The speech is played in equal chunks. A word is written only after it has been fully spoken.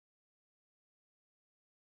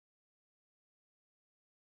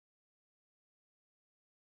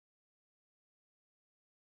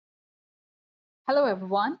Hello,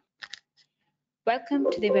 everyone. Welcome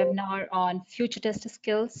to the webinar on Future Test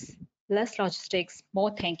Skills, Less Logistics, More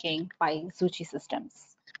Thinking by Zuchi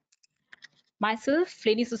Systems. Myself,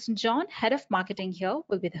 Lady Susan John, Head of Marketing here,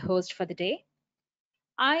 will be the host for the day.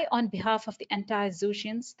 I, on behalf of the entire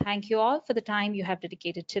Zuchians, thank you all for the time you have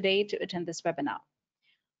dedicated today to attend this webinar.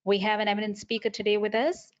 We have an eminent speaker today with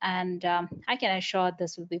us, and I can assure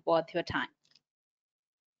this will be worth your time.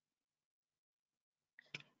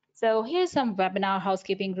 So here's some webinar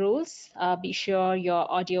housekeeping rules. Be sure your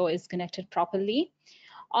audio is connected properly.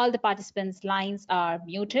 All the participants' lines are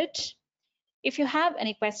muted. If you have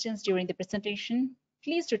any questions during the presentation,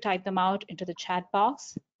 please do type them out into the chat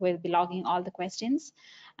box. We'll be logging all the questions,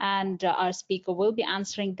 and our speaker will be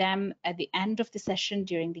answering them at the end of the session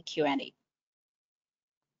during the Q&A.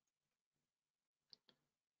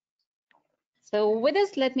 So with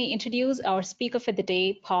this, let me introduce our speaker for the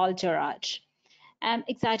day, Paul Gerrard. I'm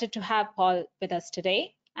excited to have Paul with us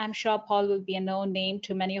today. I'm sure Paul will be a known name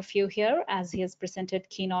to many of you here as he has presented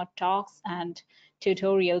keynote talks and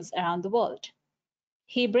tutorials around the world.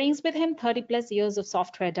 He brings with him 30+ years of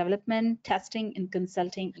software development, testing, and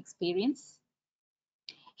consulting experience.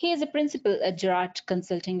 He is a principal at Gerrard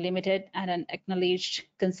Consulting Limited and an acknowledged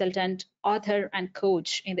consultant, author, and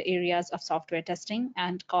coach in the areas of software testing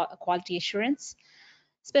and quality assurance,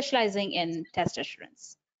 specializing in test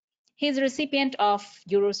assurance. He is a recipient of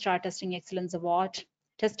Eurostar Testing Excellence Award,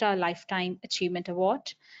 Tester Lifetime Achievement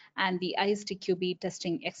Award, and the ISTQB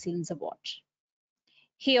Testing Excellence Award.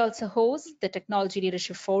 He also hosts the Technology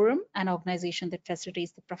Leadership Forum, an organization that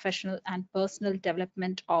facilitates the professional and personal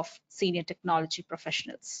development of senior technology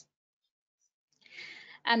professionals.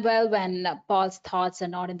 And well, when Paul's thoughts are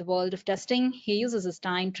not in the world of testing, he uses his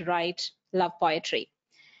time to write love poetry.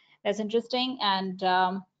 That's interesting. And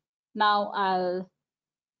now I'll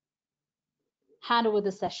hand over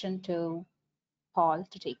the session to Paul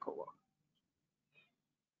to take over.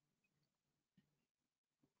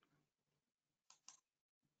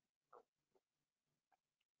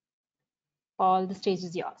 Paul, the stage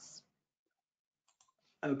is yours.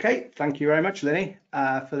 Okay, thank you very much, Linny,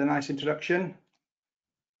 for the nice introduction.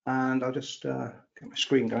 And I'll just get my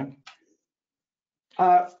screen going.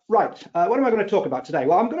 Right, what am I going to talk about today?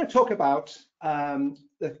 Well, I'm going to talk about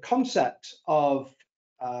the concept of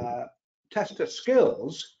tester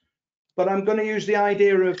skills, but I'm going to use the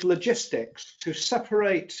idea of logistics to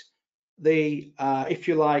separate the, if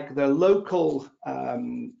you like, the local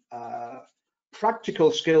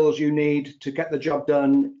practical skills you need to get the job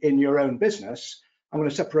done in your own business. I'm going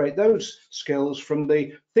to separate those skills from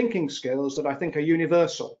the thinking skills that I think are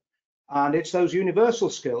universal. And it's those universal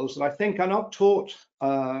skills that I think are not taught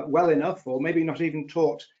well enough, or maybe not even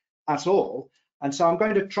taught at all. And so I'm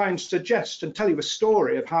going to try and suggest and tell you a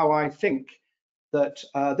story of how I think that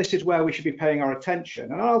this is where we should be paying our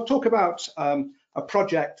attention. And I'll talk about a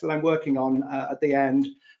project that I'm working on at the end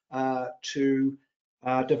to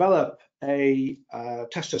develop a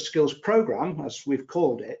tester skills program, as we've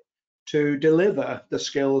called it, to deliver the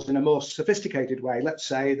skills in a more sophisticated way, let's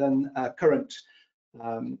say, than current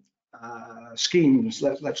schemes,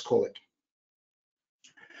 let's call it.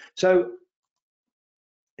 So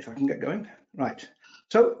if I can get going, right.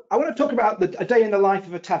 So I want to talk about a day in the life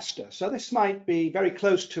of a tester. So this might be very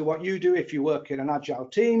close to what you do if you work in an agile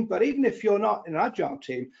team, but even if you're not in an agile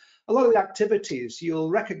team, a lot of the activities you'll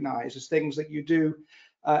recognize as things that you do,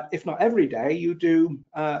 if not every day, you do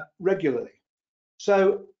regularly.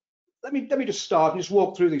 So let me just start and just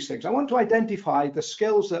walk through these things. I want to identify the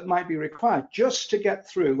skills that might be required just to get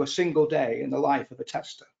through a single day in the life of a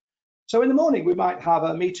tester. So in the morning, we might have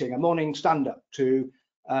a meeting, a morning stand-up to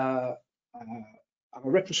have a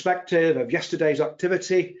retrospective of yesterday's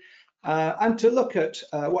activity and to look at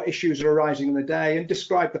what issues are arising in the day and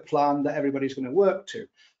describe the plan that everybody's going to work to.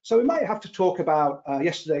 So we might have to talk about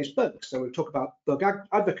yesterday's bugs. So we'll talk about bug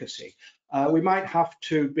advocacy. We might have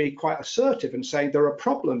to be quite assertive and say there are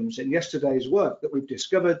problems in yesterday's work that we've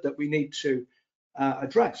discovered that we need to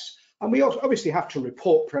address. And we also obviously have to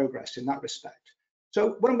report progress in that respect.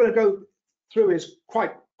 So what I'm going to go through is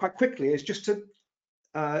quite quickly is just to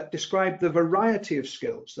describe the variety of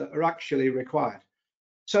skills that are actually required.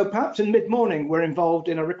 So perhaps in mid-morning, we're involved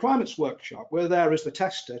in a requirements workshop. We're there as the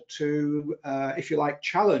tester to, if you like,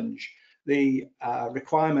 challenge the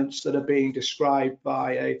requirements that are being described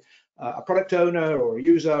by a product owner or a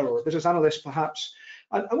user or a business analyst, perhaps.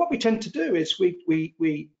 And what we tend to do is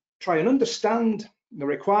we try and understand the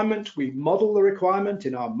requirement. We model the requirement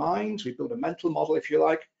in our minds. We build a mental model, if you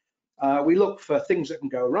like. We look for things that can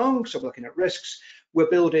go wrong. So we're looking at risks. We're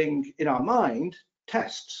building in our mind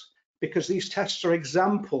tests, because these tests are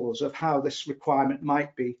examples of how this requirement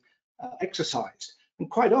might be exercised. And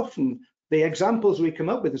quite often, the examples we come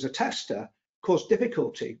up with as a tester cause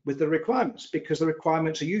difficulty with the requirements because the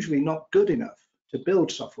requirements are usually not good enough to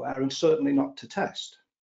build software and certainly not to test.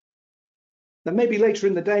 Then maybe later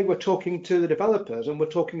in the day, we're talking to the developers and we're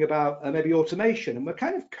talking about maybe automation, and we're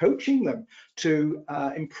kind of coaching them to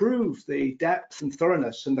improve the depth and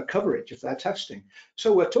thoroughness and the coverage of their testing.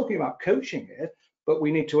 So we're talking about coaching here, but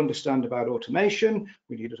we need to understand about automation,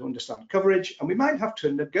 we need to understand coverage, and we might have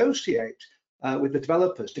to negotiate with the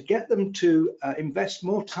developers to get them to invest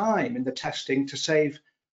more time in the testing to save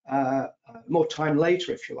more time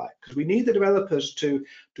later, if you like, because we need the developers to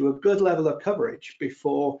do a good level of coverage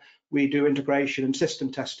before we do integration and system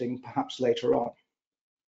testing perhaps later on.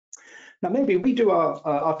 Now, maybe we do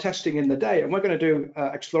our testing in the day, and we're going to do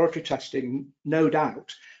exploratory testing, no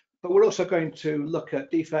doubt, but we're also going to look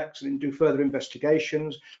at defects and do further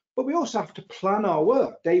investigations, but we also have to plan our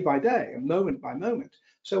work day by day and moment by moment.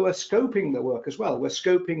 So we're scoping the work as well. We're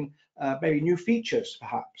scoping maybe new features,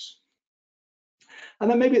 perhaps. And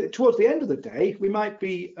then maybe towards the end of the day, we might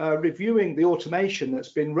be reviewing the automation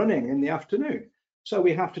that's been running in the afternoon. So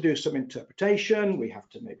we have to do some interpretation, we have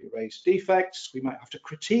to maybe raise defects, we might have to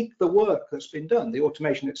critique the work that's been done, the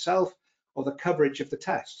automation itself, or the coverage of the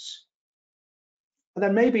tests. And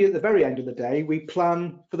then maybe at the very end of the day, we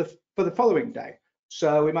plan for the following day.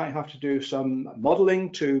 So we might have to do some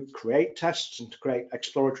modeling to create tests and to create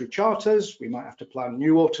exploratory charters. We might have to plan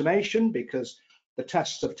new automation because the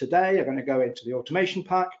tests of today are going to go into the automation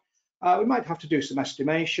pack. We might have to do some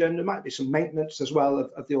estimation. There might be some maintenance as well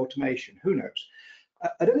of the automation, who knows.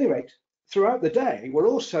 At any rate, throughout the day, we're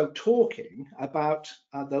also talking about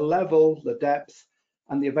the level, the depth,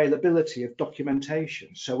 and the availability of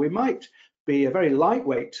documentation. So we might be a very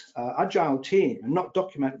lightweight, agile team and not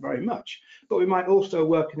document very much, but we might also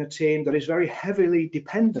work in a team that is very heavily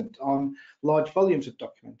dependent on large volumes of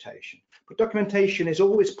documentation. But documentation is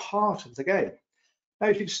always part of the game. Now,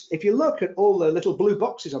 if you look at all the little blue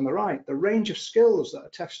boxes on the right, the range of skills that a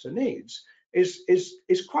tester needs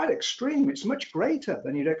is quite extreme. It's much greater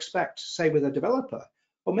than you'd expect, say, with a developer,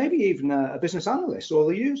 or maybe even a business analyst or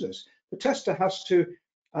the users. The tester has to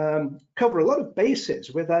cover a lot of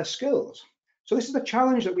bases with their skills. So this is the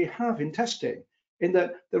challenge that we have in testing, in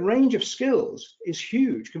that the range of skills is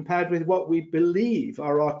huge compared with what we believe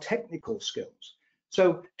are our technical skills.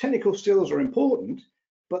 So technical skills are important,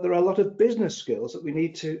 but there are a lot of business skills that we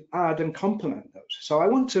need to add and complement those. So I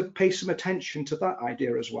want to pay some attention to that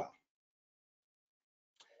idea as well.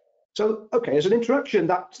 So, okay, as an introduction,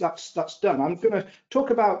 that's done. I'm going to talk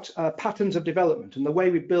about patterns of development and the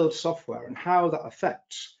way we build software and how that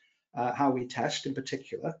affects how we test in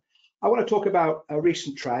particular. I want to talk about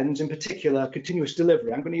recent trends, in particular continuous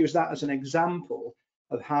delivery. I'm going to use that as an example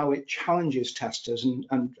of how it challenges testers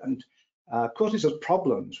and causes us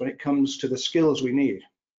problems when it comes to the skills we need.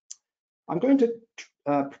 I'm going to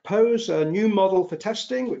propose a new model for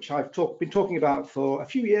testing, which I've been talking about for a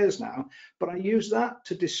few years now, but I use that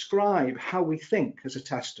to describe how we think as a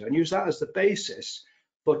tester and use that as the basis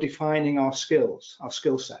for defining our skills, our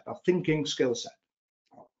skill set, our thinking skill set.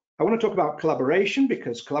 I want to talk about collaboration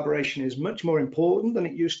because collaboration is much more important than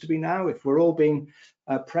it used to be now. If we're all being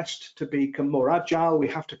pressed to become more agile, we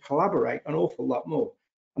have to collaborate an awful lot more.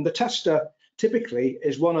 And the tester typically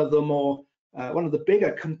is one of the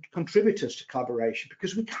bigger contributors to collaboration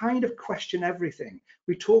because we kind of question everything.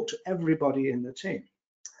 We talk to everybody in the team.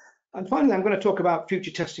 And finally, I'm going to talk about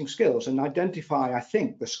future testing skills and identify, I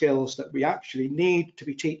think, the skills that we actually need to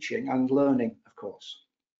be teaching and learning, of course.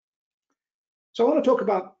 So I want to talk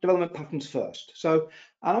about development patterns first. So,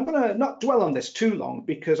 and I'm going to not dwell on this too long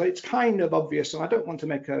because it's kind of obvious and I don't want to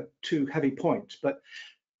make a too heavy point, but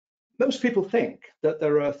most people think that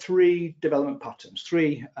there are three development patterns,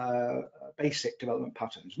 three basic development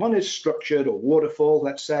patterns. One is structured or waterfall,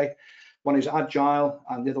 let's say. One is agile,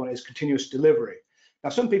 and the other one is continuous delivery.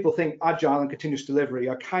 Now, some people think agile and continuous delivery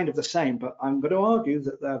are kind of the same, but I'm going to argue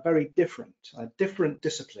that they're very different, different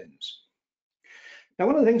disciplines. Now,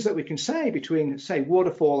 one of the things that we can say between, say,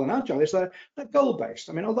 waterfall and agile is they're goal-based.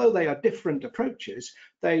 I mean, although they are different approaches,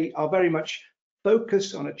 they are very much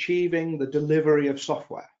focused on achieving the delivery of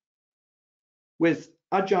software. With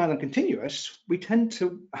agile and continuous, we tend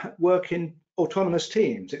to work in autonomous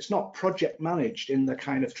teams. It's not project managed in the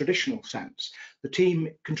kind of traditional sense. The team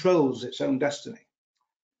controls its own destiny.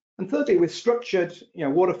 And thirdly, with structured,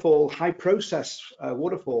 waterfall, high process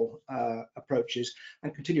waterfall approaches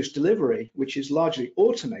and continuous delivery, which is largely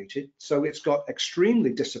automated, so it's got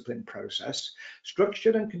extremely disciplined process,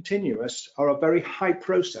 structured and continuous are a very high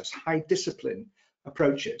process, high discipline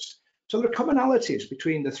approaches. So there are commonalities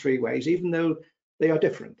between the three ways, even though they are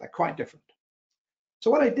different, they're quite different. So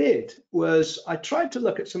what I did was I tried to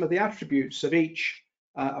look at some of the attributes of each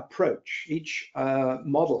approach, each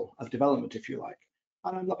model of development, if you like.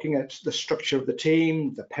 And I'm looking at the structure of the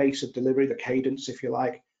team, the pace of delivery, the cadence, if you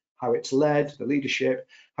like, how it's led, the leadership,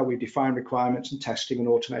 how we define requirements and testing and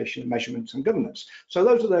automation, measurement and governance. So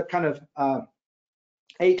those are the kind of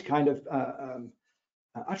 8 kind of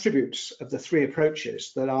attributes of the 3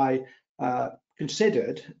 approaches that I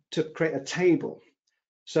considered to create a table.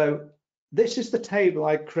 So this is the table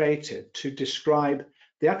I created to describe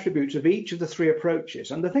the attributes of each of the 3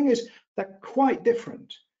 approaches. And the thing is, they're quite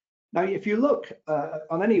different. Now, if you look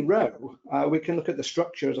on any row, we can look at the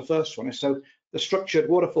structure as the first one. So the structured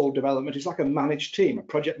waterfall development is like a managed team, a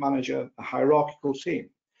project manager, a hierarchical team.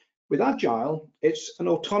 With Agile, it's an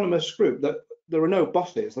autonomous group. That there are no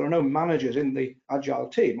bosses, there are no managers in the Agile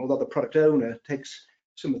team, although the product owner takes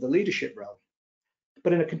some of the leadership role.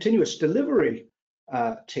 But in a continuous delivery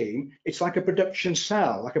team, it's like a production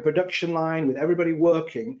cell, like a production line with everybody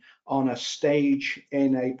working on a stage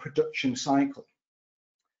in a production cycle.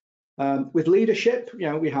 With leadership,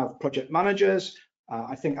 we have project managers.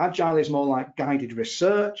 I think Agile is more like guided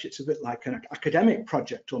research. It's a bit like an academic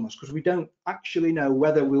project almost, because we don't actually know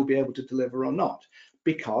whether we'll be able to deliver or not,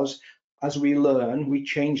 because as we learn, we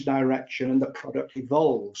change direction and the product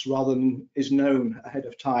evolves rather than is known ahead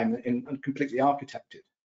of time and completely architected.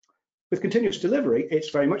 With continuous delivery, it's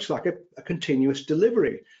very much like a continuous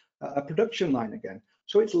delivery, a production line again.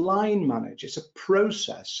 So it's line managed, it's a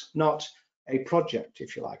process, not a project,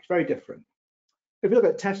 if you like. It's very different. If you look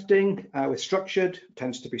at testing, with structured,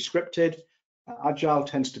 tends to be scripted. Agile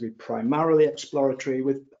tends to be primarily exploratory,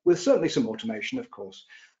 with certainly some automation, of course.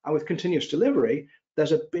 And with continuous delivery,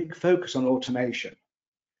 there's a big focus on automation.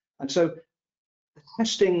 And so the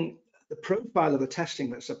testing, the profile of the testing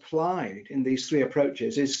that's applied in these 3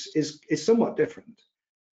 approaches is somewhat different.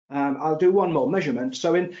 I'll do one more, measurement.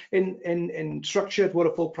 So in structured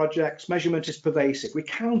waterfall projects, measurement is pervasive. We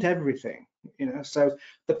count everything, so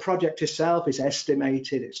the project itself is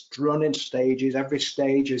estimated, it's run in stages, every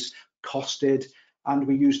stage is costed, and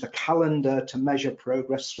we use the calendar to measure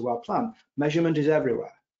progress through our plan. Measurement is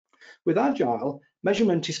everywhere. With Agile,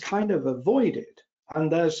 measurement is kind of avoided,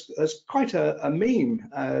 and there's quite a meme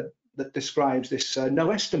that describes this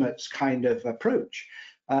no estimates kind of approach.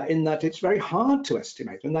 In that it's very hard to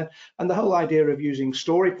estimate, and the whole idea of using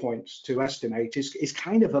story points to estimate is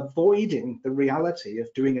kind of avoiding the reality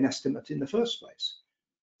of doing an estimate in the first place.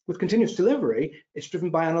 With continuous delivery, it's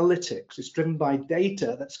driven by analytics, it's driven by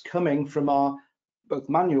data that's coming from our both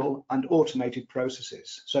manual and automated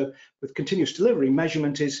processes. So with continuous delivery,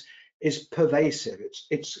 measurement is pervasive,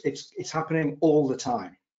 it's happening all the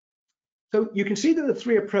time. So you can see that the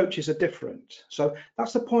 3 approaches are different. So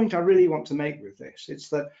that's the point I really want to make with this. It's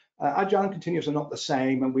that Agile and continuous are not the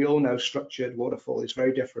same, and we all know structured waterfall is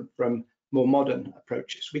very different from more modern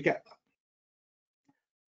approaches. We get that.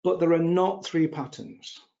 But there are not 3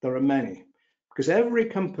 patterns. There are many, because every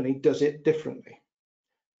company does it differently.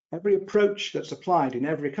 Every approach that's applied in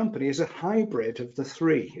every company is a hybrid of the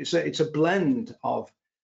 3. It's a blend of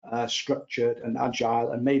structured and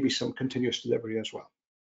Agile, and maybe some continuous delivery as well.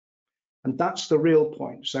 And that's the real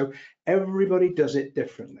point. So everybody does it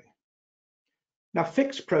differently. Now,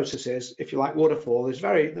 fixed processes, if you like, waterfall is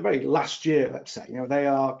the very last year, let's say. They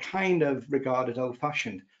are kind of regarded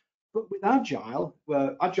old-fashioned. But with Agile,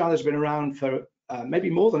 Agile has been around for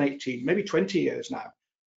maybe more than 18, maybe 20 years now.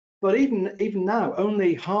 But even now,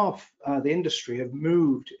 only half the industry have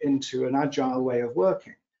moved into an Agile way of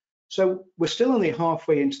working. So we're still only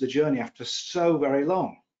halfway into the journey after so very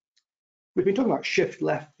long. We've been talking about shift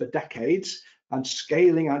left for decades, and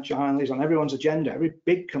scaling Agile is on everyone's agenda. Every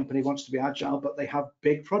big company wants to be Agile, but they have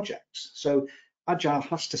big projects. So Agile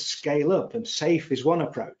has to scale up, and SAFe is one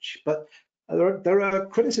approach. But there are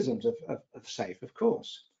criticisms of SAFe, of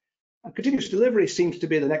course. And continuous delivery seems to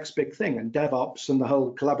be the next big thing, and DevOps and the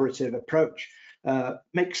whole collaborative approach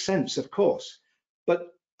makes sense, of course.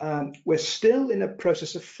 But we're still in a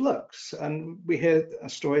process of flux, and we hear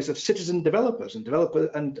stories of citizen developers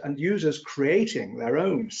and users creating their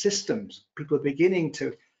own systems. People are beginning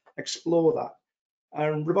to explore that.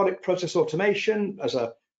 And robotic process automation as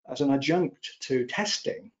an adjunct to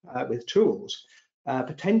testing with tools,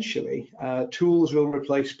 potentially tools will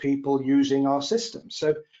replace people using our systems.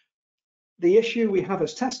 So the issue we have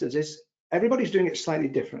as testers is everybody's doing it slightly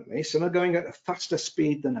differently. Some are going at a faster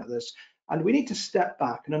speed than others. And we need to step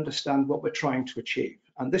back and understand what we're trying to achieve.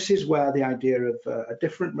 And this is where the idea of a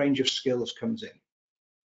different range of skills comes in.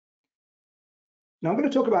 Now, I'm going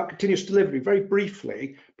to talk about continuous delivery very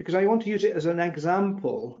briefly, because I want to use it as an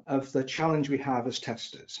example of the challenge we have as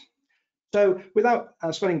testers. So without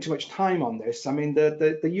spending too much time on this, I mean,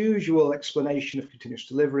 the usual explanation of continuous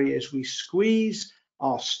delivery is we squeeze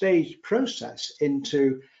our staged process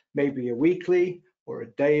into maybe a weekly or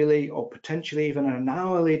a daily or potentially even an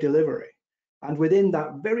hourly delivery. And within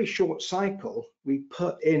that very short cycle, we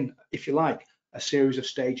put in, if you like, a series of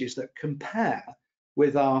stages that compare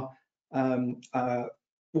with our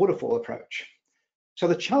waterfall approach. So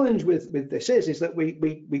the challenge with this is that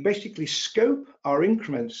we basically scope our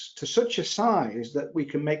increments to such a size that we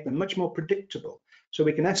can make them much more predictable. So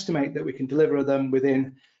we can estimate that we can deliver them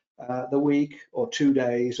within the week or 2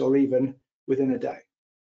 days or even within a day.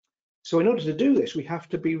 So in order to do this, we have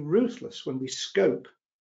to be ruthless when we scope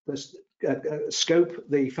the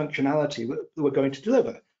functionality that we're going to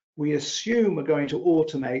deliver. We assume we're going to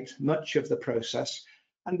automate much of the process,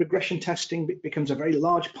 and regression testing becomes a very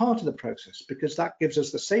large part of the process because that gives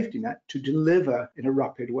us the safety net to deliver in a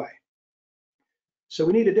rapid way. So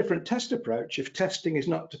we need a different test approach if testing is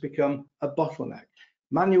not to become a bottleneck.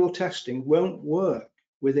 Manual testing won't work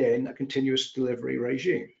within a continuous delivery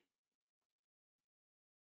regime.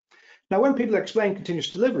 Now, when people explain continuous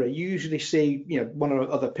delivery, you usually see, one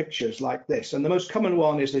or other pictures like this. And the most common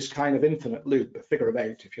one is this kind of infinite loop, a figure of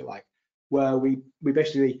 8, if you like, where we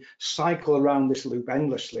basically cycle around this loop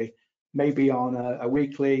endlessly, maybe on a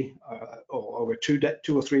weekly or over 2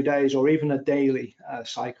 or 3 days, or even a daily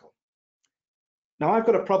cycle. Now, I've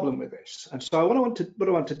got a problem with this. And so what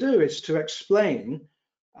I want to do is to explain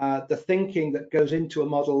the thinking that goes into a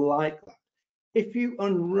model like that. If you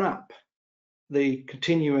unwrap the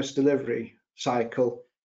continuous delivery cycle,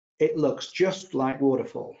 it looks just like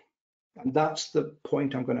waterfall. And that's the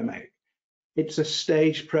point I'm going to make. It's a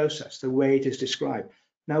staged process, the way it is described.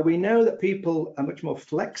 Now, we know that people are much more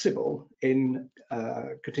flexible in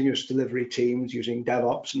continuous delivery teams using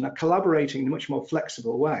DevOps and are collaborating in a much more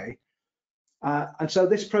flexible way. And so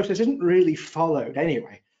this process isn't really followed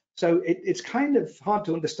anyway. So it's kind of hard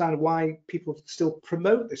to understand why people still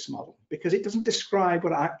promote this model, because it doesn't describe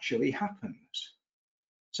what actually happens.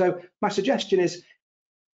 So my suggestion is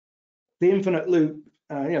the infinite loop,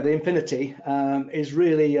 the infinity is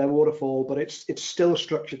really a waterfall, but it's still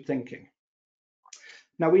structured thinking.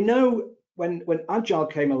 Now, we know when Agile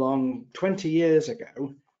came along 20 years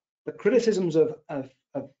ago, the criticisms of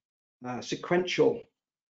sequential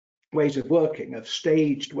ways of working, of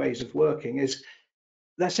staged ways of working, is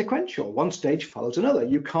they're sequential. One stage follows another.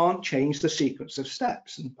 You can't change the sequence of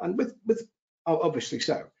steps, and with obviously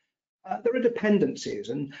so. There are dependencies,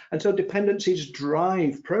 and so dependencies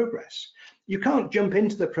drive progress. You can't jump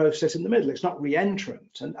into the process in the middle. It's not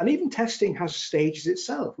re-entrant, and even testing has stages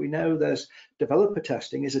itself. We know there's developer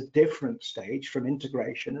testing is a different stage from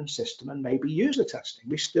integration and system and maybe user testing.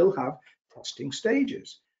 We still have testing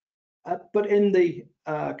stages. But in the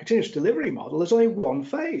continuous delivery model, there's only one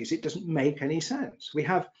phase. It doesn't make any sense.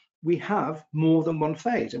 We have more than one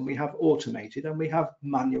phase, and we have automated and we have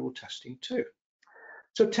manual testing too.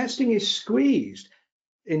 So testing is squeezed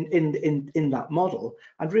in that model,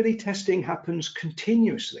 and really testing happens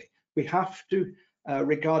continuously. We have to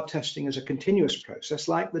regard testing as a continuous process,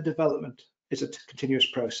 like the development is a continuous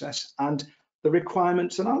process, and the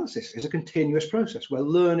requirements analysis is a continuous process. We're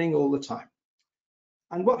learning all the time.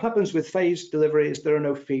 And what happens with phased delivery is there are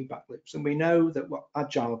no feedback loops. And we know that what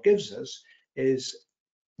Agile gives us is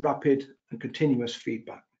rapid and continuous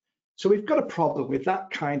feedback. So we've got a problem with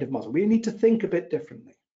that kind of model. We need to think a bit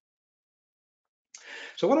differently.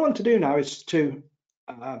 So what I want to do now is to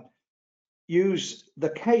use the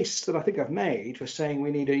case that I think I've made for saying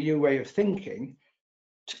we need a new way of thinking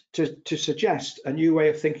to suggest a new way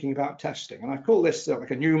of thinking about testing. And I call this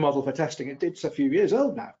like a new model for testing. It's a few years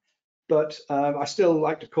old now. But I still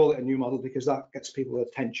like to call it a new model because that gets people's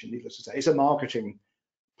attention, needless to say. It's a marketing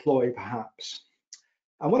ploy, perhaps.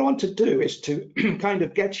 And what I want to do is to kind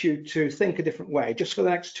of get you to think a different way, just for the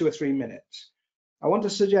next 2 or 3 minutes. I want to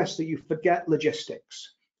suggest that you forget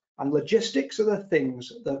logistics. And logistics are the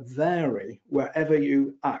things that vary wherever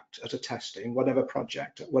you act as a tester, in whatever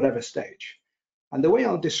project, at whatever stage. And the way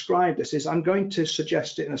I'll describe this is I'm going to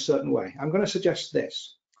suggest it in a certain way. I'm going to suggest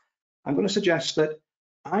this. I'm going to suggest that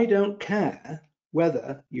I don't care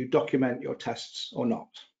whether you document your tests or not.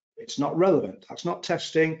 It's not relevant. That's not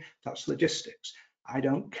testing, that's logistics. I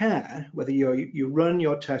don't care whether you run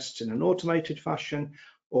your tests in an automated fashion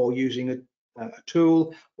or using a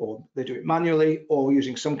tool, or they do it manually, or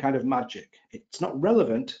using some kind of magic. It's not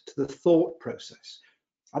relevant to the thought process.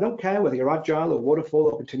 I don't care whether you're agile or waterfall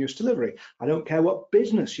or continuous delivery. I don't care what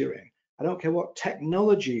business you're in. I don't care what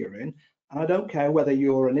technology you're in. And I don't care whether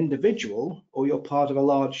you're an individual or you're part of a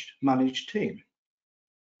large managed team.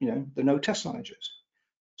 There are no test managers.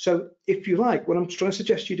 So if you like, what I'm trying to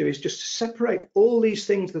suggest you do is just separate all these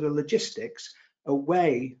things that are logistics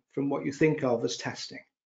away from what you think of as testing.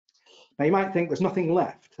 Now you might think there's nothing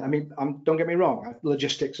left. I mean, don't get me wrong,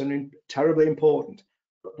 logistics are terribly important,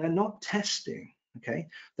 but they're not testing, okay?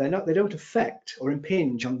 They don't affect or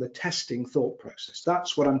impinge on the testing thought process.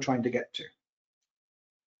 That's what I'm trying to get to.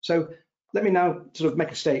 So let me now sort of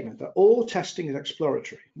make a statement that all testing is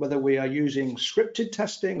exploratory, whether we are using scripted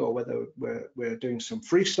testing or whether we're doing some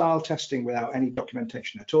freestyle testing without any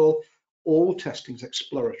documentation at all testing is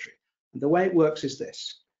exploratory. And the way it works is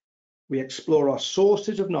this. We explore our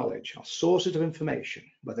sources of knowledge, our sources of information,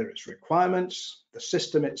 whether it's requirements, the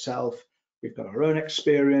system itself, we've got our own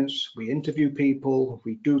experience, we interview people,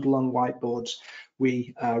 we doodle on whiteboards,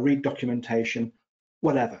 we read documentation,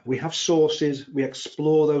 whatever. We have sources, we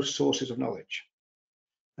explore those sources of knowledge.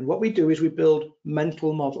 And what we do is we build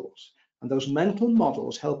mental models. And those mental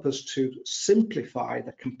models help us to simplify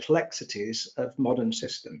the complexities of modern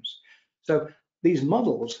systems. So these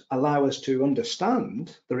models allow us to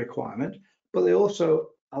understand the requirement, but they also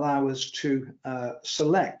allow us to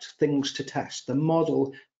select things to test. The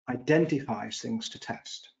model identifies things to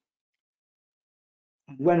test.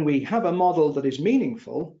 When we have a model that is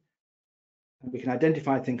meaningful, and we can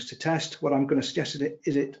identify things to test, what I'm going to suggest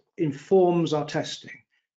is it informs our testing.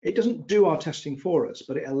 It doesn't do our testing for us,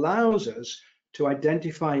 but it allows us to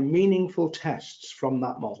identify meaningful tests from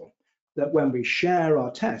that model, that when we share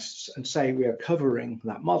our tests and say we are covering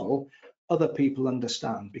that model, other people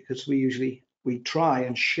understand, because we try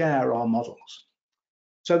and share our models.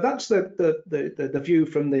 So that's the view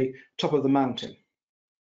from the top of the mountain.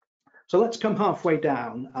 So let's come halfway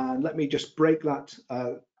down and let me just break that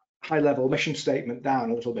high-level mission statement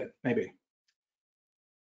down a little bit, maybe.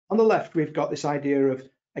 On the left, we've got this idea of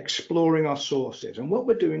exploring our sources. And what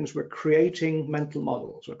we're doing is we're creating mental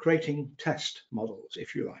models. We're creating test models,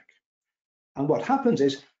 if you like. And what happens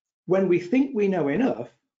is when we think we know enough,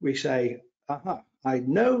 we say, aha, I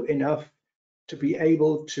know enough to be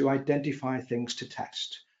able to identify things to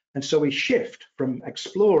test. And so we shift from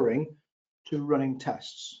exploring to running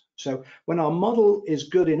tests. So when our model is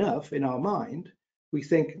good enough in our mind, we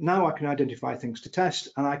think, now I can identify things to test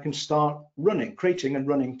and I can start creating and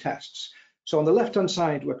running tests. So on the left-hand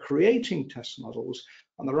side, we're creating test models.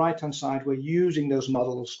 On the right-hand side, we're using those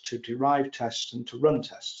models to derive tests and to run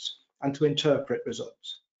tests and to interpret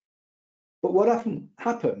results. But what often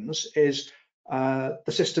happens is the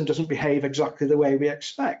system doesn't behave exactly the way we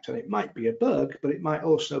expect. And it might be a bug, but it might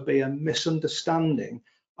also be a misunderstanding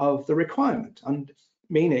of the requirement, and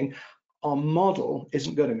meaning our model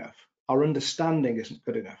isn't good enough. Our understanding isn't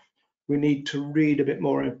good enough. We need to read a bit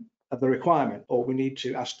more of the requirement, or we need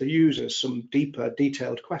to ask the users some deeper,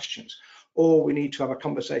 detailed questions, or we need to have a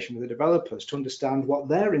conversation with the developers to understand what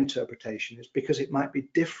their interpretation is, because it might be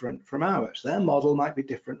different from ours. Their model might be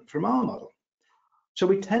different from our model. So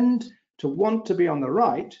we tend to want to be on the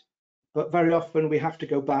right, but very often we have to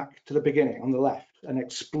go back to the beginning on the left and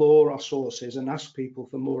explore our sources and ask people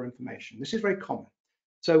for more information. This is very common.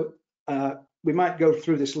 So we might go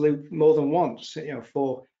through this loop more than once,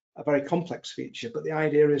 for a very complex feature, but the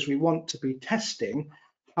idea is we want to be testing,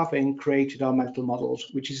 having created our mental models,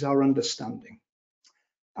 which is our understanding.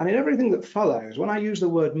 And in everything that follows, when I use the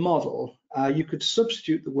word model, you could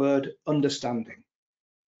substitute the word understanding.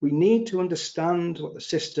 We need to understand what the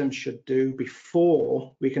system should do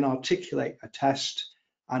before we can articulate a test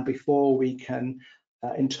and before we can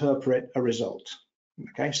interpret a result.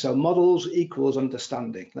 Okay, so models equals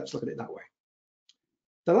understanding. Let's look at it that way.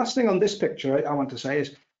 The last thing on this picture I want to say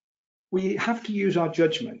is we have to use our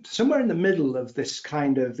judgment. Somewhere in the middle of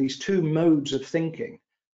these two modes of thinking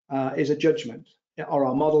is a judgment. Are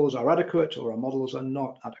our models adequate, or our models are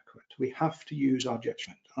not adequate? We have to use our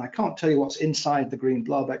judgment. And I can't tell you what's inside the green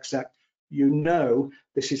blob, except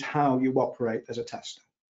this is how you operate as a tester.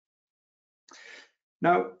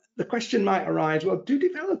 Now, the question might arise, well, do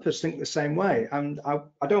developers think the same way? And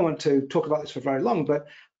I don't want to talk about this for very long, but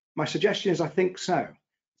my suggestion is I think so.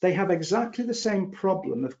 They have exactly the same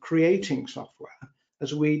problem of creating software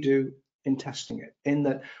as we do in testing it, in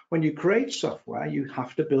that when you create software, you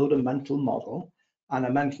have to build a mental model, and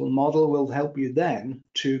a mental model will help you then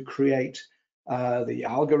to create the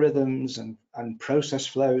algorithms and process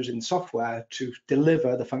flows in software to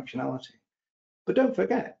deliver the functionality. But don't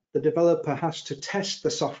forget, the developer has to test the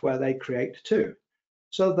software they create too.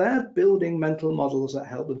 So they're building mental models that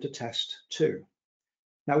help them to test too.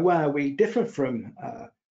 Now, where we differ from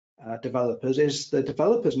developers is the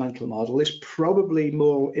developer's mental model is probably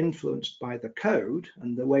more influenced by the code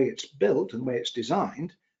and the way it's built and the way it's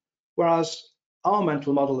designed, whereas our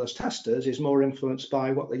mental model as testers is more influenced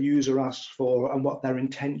by what the user asks for and what their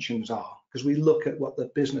intentions are, because we look at what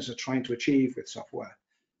the business are trying to achieve with software.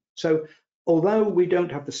 So although we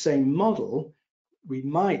don't have the same model, we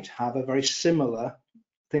might have a very similar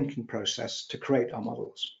thinking process to create our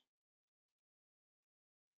models.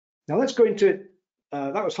 Now let's go into it.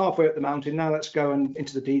 That was halfway up the mountain. Now let's go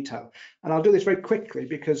into the detail. And I'll do this very quickly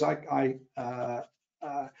because I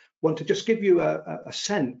want to just give you a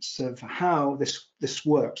sense of how this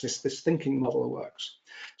works, this thinking model works.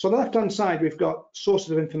 So on the left-hand side, we've got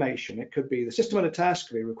sources of information. It could be the system under test,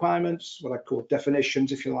 could be requirements, what I call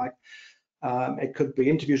definitions, if you like. It could be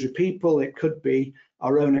interviews with people. It could be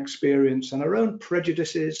our own experience and our own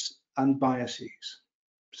prejudices and biases.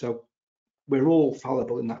 So we're all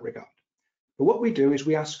fallible in that regard. But what we do is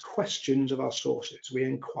we ask questions of our sources, we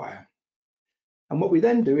inquire. And what we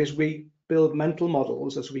then do is we build mental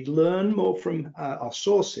models. As we learn more from our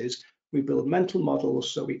sources, we build mental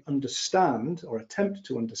models so we understand or attempt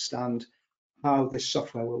to understand how this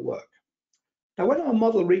software will work. Now, when our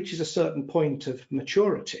model reaches a certain point of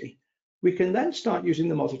maturity, we can then start using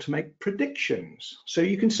the model to make predictions. So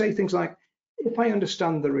you can say things like, if I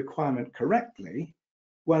understand the requirement correctly,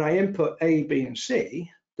 when I input A, B, and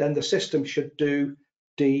C, then the system should do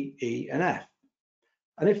D, E, and F.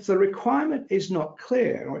 And if the requirement is not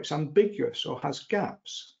clear or it's ambiguous or has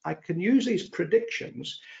gaps, I can use these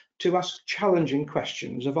predictions to ask challenging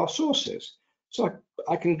questions of our sources. So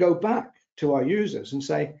I can go back to our users and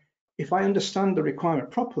say, if I understand the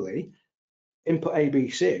requirement properly, input A, B,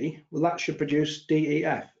 C, well, that should produce D, E,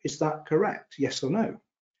 F. Is that correct? Yes or no?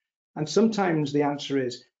 And sometimes the answer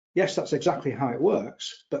is, yes, that's exactly how it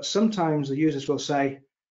works. But sometimes the users will say,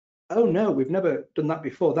 oh no, we've never done that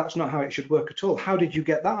before. That's not how it should work at all. How did you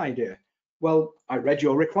get that idea? Well, I read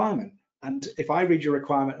your requirement. And if I read your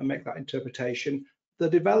requirement and make that interpretation, the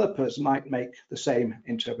developers might make the same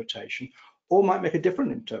interpretation or might make a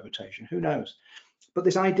different interpretation. Who knows? But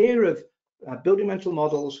this idea of building mental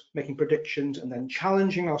models, making predictions, and then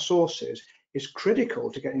challenging our sources is critical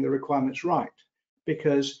to getting the requirements right,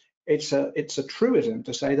 because it's a truism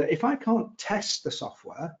to say that if I can't test the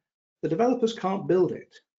software, the developers can't build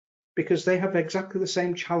it, because they have exactly the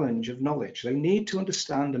same challenge of knowledge. They need to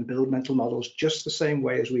understand and build mental models just the same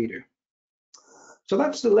way as we do. So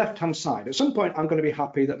that's the left-hand side. At some point, I'm going to be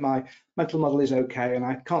happy that my mental model is okay and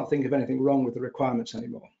I can't think of anything wrong with the requirements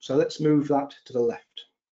anymore. So let's move that to the left.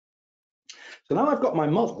 So now I've got my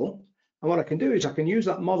model, and what I can do is I can use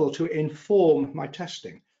that model to inform my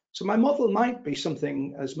testing. So my model might be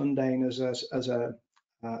something as mundane as a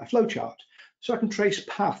flowchart. So I can trace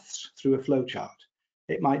paths through a flowchart.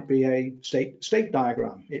 It might be a state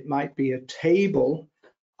diagram. It might be a table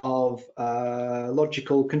of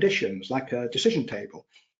logical conditions, like a decision table.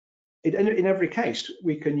 In every case,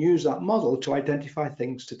 we can use that model to identify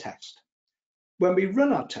things to test. When we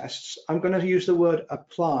run our tests, I'm going to use the word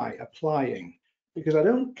applying, because I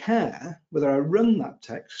don't care whether I run that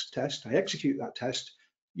test, I execute that test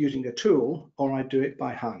using a tool, or I do it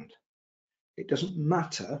by hand. It doesn't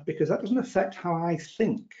matter, because that doesn't affect how I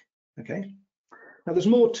think, okay? Now, there's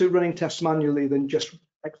more to running tests manually than just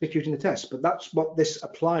executing the test, but that's what this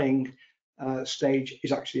applying stage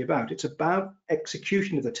is actually about. It's about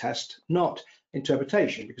execution of the test, not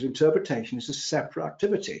interpretation, because interpretation is a separate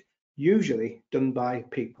activity, usually done by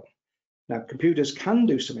people. Now, computers can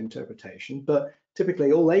do some interpretation, but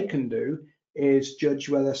typically all they can do is judge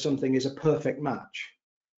whether something is a perfect match.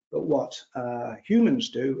 But what humans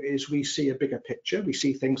do is we see a bigger picture, we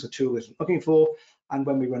see things the tool isn't looking for, and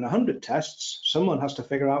when we run 100 tests, someone has to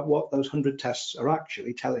figure out what those 100 tests are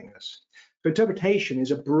actually telling us. So interpretation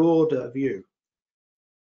is a broader view.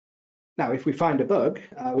 Now, if we find a bug,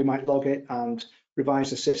 we might log it and revise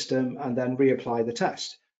the system and then reapply the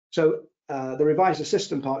test. So the revise the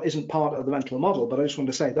system part isn't part of the mental model, but I just want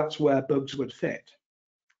to say that's where bugs would fit.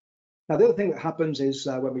 Now, the other thing that happens is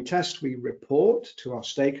when we test, we report to our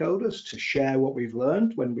stakeholders to share what we've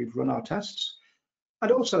learned when we've run our tests.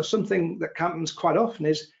 And also something that happens quite often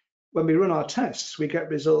is when we run our tests, we get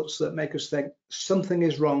results that make us think something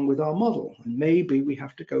is wrong with our model, and maybe we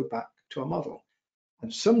have to go back to our model.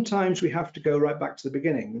 And sometimes we have to go right back to the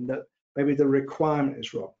beginning, and that maybe the requirement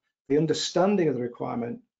is wrong. The understanding of the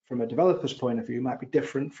requirement from a developer's point of view might be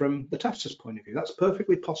different from the tester's point of view. That's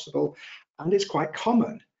perfectly possible, and it's quite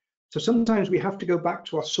common. So sometimes we have to go back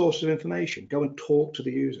to our source of information, go and talk to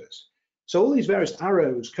the users. So all these various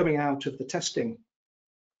arrows coming out of the testing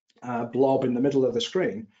blob in the middle of the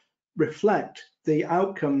screen reflect the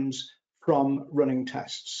outcomes from running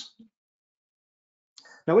tests.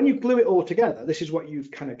 Now, when you glue it all together, this is what you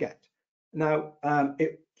kind of get. Now,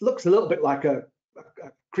 it looks a little bit like a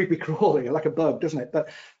creepy crawly, like a bug, doesn't it?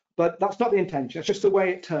 But that's not the intention. It's just the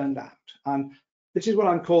way it turned out. And this is what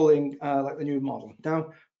I'm calling like the new model.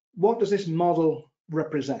 Now, what does this model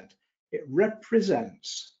represent? It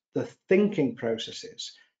represents the thinking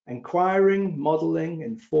processes: inquiring, modeling,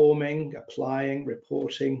 informing, applying,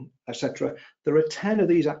 reporting, etc. There are 10 of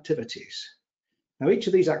these activities. Now, each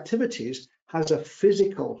of these activities has a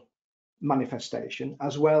physical manifestation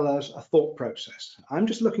as well as a thought process. I'm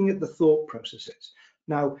just looking at the thought processes.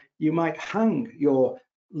 Now, you might hang your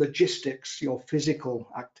logistics, your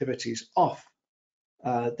physical activities off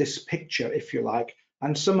this picture, if you like,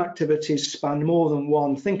 and some activities span more than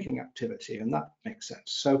one thinking activity, and that makes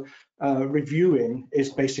sense. So reviewing is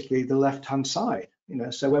basically the left-hand side.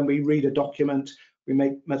 So when we read a document, we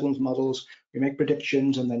make mental models, we make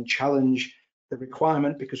predictions, and then challenge the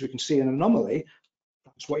requirement because we can see an anomaly.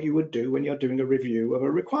 That's what you would do when you're doing a review of a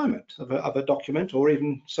requirement of a document, or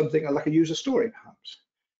even something like a user story, perhaps.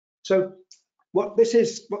 So what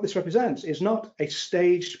this represents is not a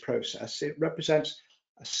staged process. It represents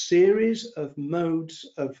a series of modes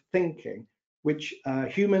of thinking which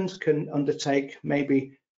humans can undertake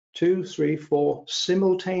maybe 2, 3, 4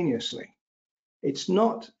 simultaneously. It's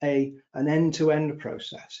not an end-to-end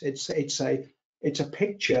process. It's a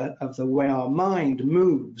picture of the way our mind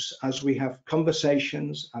moves as we have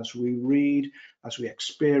conversations, as we read, as we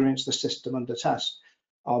experience the system under test.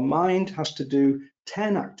 Our mind has to do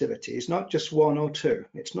 10 activities, not just 1 or 2.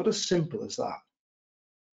 It's not as simple as that.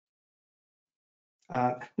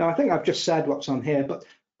 Now, I think I've just said what's on here, but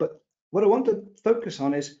what I want to focus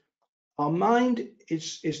on is our mind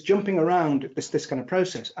is jumping around this kind of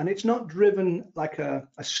process, and it's not driven like a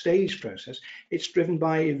staged process. It's driven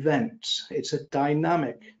by events. It's a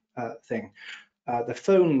dynamic thing. The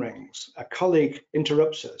phone rings, a colleague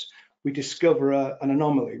interrupts us, we discover an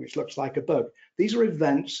anomaly which looks like a bug. These are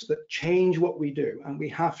events that change what we do, and we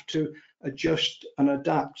have to adjust and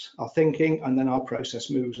adapt our thinking, and then our process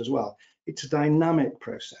moves as well. It's a dynamic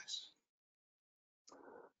process.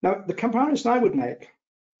 Now, the comparison I would make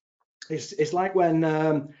is like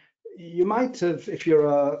when you might have, if you're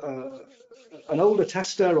an older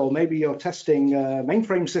tester, or maybe you're testing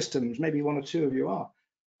mainframe systems, maybe 1 or 2 of you are.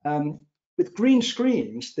 With green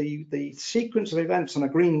screens, the sequence of events on a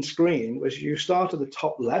green screen was you start at the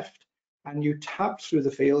top left and you tap through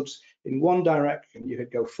the fields in one direction. You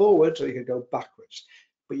could go forwards or you could go backwards,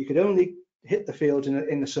 but you could only hit the fields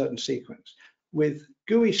in a certain sequence. With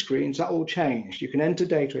GUI screens, that all changed. You can enter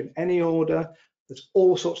data in any order. There's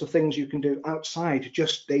all sorts of things you can do outside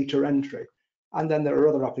just data entry. And then there are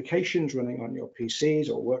other applications running on your PCs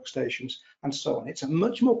or workstations and so on. It's a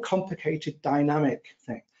much more complicated, dynamic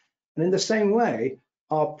thing. And in the same way,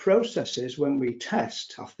 our processes, when we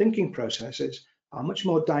test, our thinking processes are much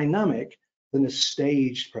more dynamic than a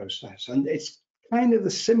staged process. And it's kind of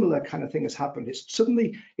the similar kind of thing has happened.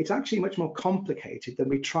 It's actually much more complicated than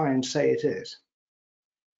we try and say it is.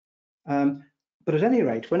 But at any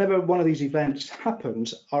rate, whenever one of these events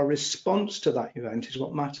happens, our response to that event is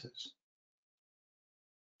what matters.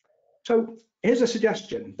 So here's a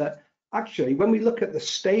suggestion that actually, when we look at the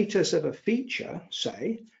status of a feature,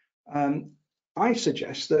 say, I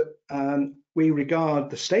suggest that we regard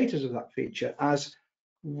the status of that feature as,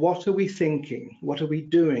 what are we thinking? What are we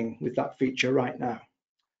doing with that feature right now?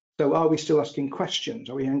 So are we still asking questions?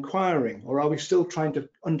 Are we inquiring? Or are we still trying to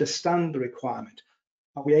understand the requirement?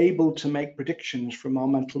 Are we able to make predictions from our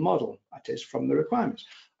mental model, that is, from the requirements?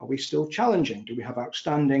 Are we still challenging? Do we have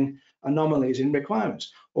outstanding anomalies in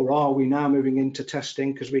requirements? Or are we now moving into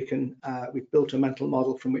testing because we've built a mental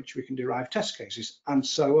model from which we can derive test cases, and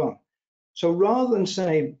so on? So rather than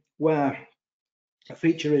say where a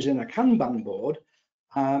feature is in a Kanban board,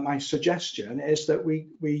 my suggestion is that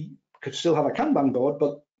we could still have a Kanban board,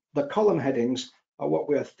 but the column headings are what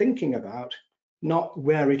we're thinking about, not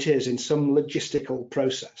where it is in some logistical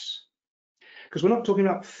process. Because we're not talking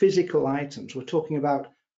about physical items, we're talking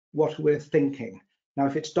about what we're thinking. Now,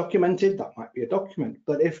 if it's documented, that might be a document,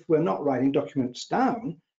 but if we're not writing documents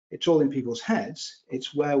down, it's all in people's heads.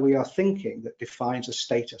 It's where we are thinking that defines the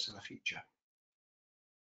status of a feature.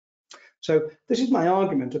 So this is my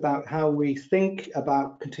argument about how we think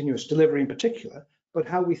about continuous delivery in particular, but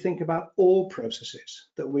how we think about all processes,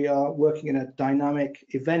 that we are working in a dynamic,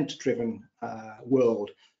 event-driven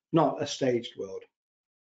world, not a staged world.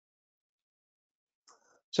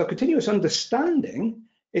 So continuous understanding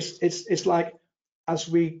is like, as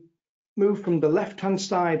we move from the left-hand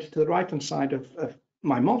side to the right-hand side of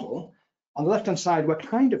my model, on the left-hand side, we're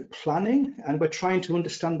kind of planning and we're trying to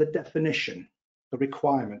understand the definition, the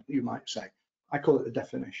requirement, you might say. I call it the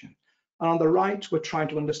definition. And on the right, we're trying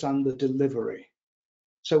to understand the delivery.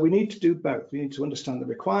 So we need to do both. We need to understand the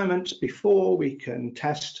requirements before we can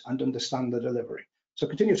test and understand the delivery. So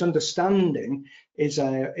continuous understanding is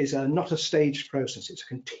not a staged process. It's a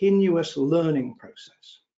continuous learning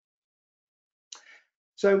process.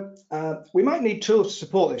 So we might need tools to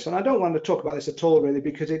support this, and I don't want to talk about this at all really,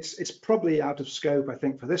 because it's probably out of scope, I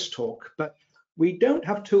think, for this talk. But we don't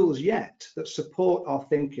have tools yet that support our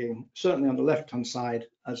thinking, certainly on the left-hand side,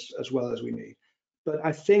 as well as we need. But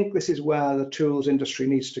I think this is where the tools industry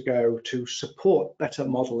needs to go to support better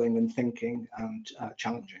modeling and thinking and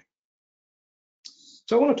challenging.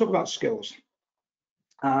 So I want to talk about skills.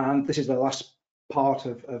 And this is the last part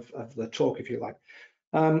of the talk, if you like.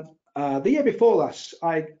 The year before last,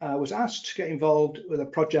 I was asked to get involved with a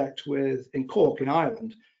project in Cork in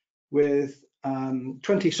Ireland with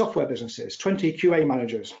 20 software businesses, 20 QA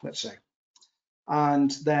managers, let's say.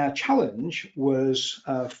 And their challenge was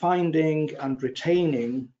finding and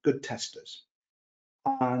retaining good testers.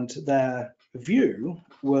 And their view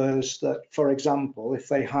was that, for example, if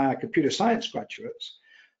they hire computer science graduates,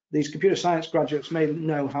 these computer science graduates may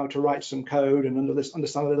know how to write some code and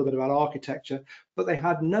understand a little bit about architecture, but they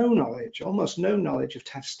had no knowledge, almost no knowledge of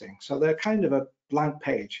testing. So they're kind of a blank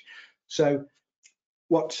page. So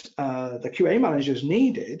what the QA managers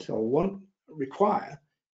needed or require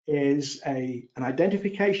is an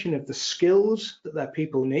identification of the skills that their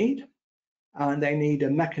people need, and they need a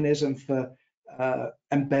mechanism for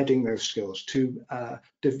embedding those skills to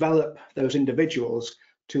develop those individuals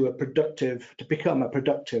to become a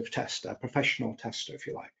productive tester, a professional tester, if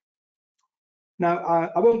you like. Now,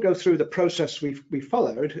 I won't go through the process we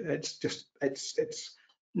followed. It's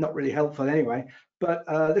not really helpful anyway. But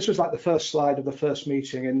this was like the first slide of the first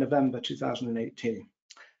meeting in November 2018,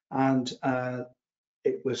 and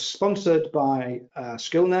it was sponsored by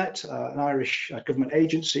SkillNet, an Irish government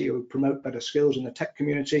agency who promote better skills in the tech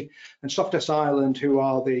community, and Softtest Ireland, who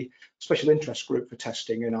are the special interest group for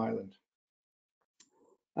testing in Ireland.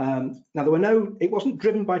 Now, it wasn't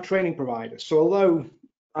driven by training providers. So although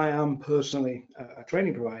I am personally a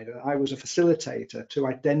training provider, I was a facilitator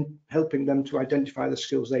to helping them to identify the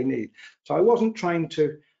skills they need. So I wasn't trying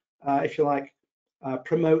to, if you like,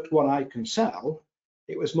 promote what I can sell.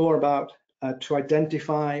 It was more about to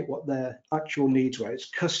identify what their actual needs were. It's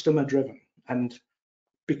customer driven. And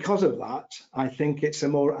because of that, I think it's a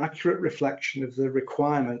more accurate reflection of the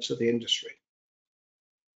requirements of the industry.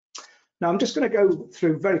 Now, I'm just going to go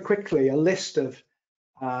through very quickly a list of,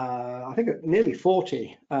 I think, nearly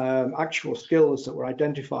 40 actual skills that were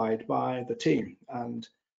identified by the team, and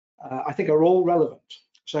I think are all relevant.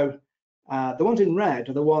 So the ones in red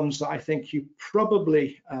are the ones that I think you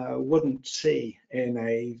probably wouldn't see in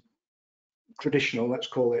a traditional, let's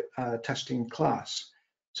call it, testing class.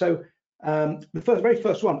 So the very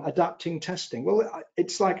first one, adapting testing. Well,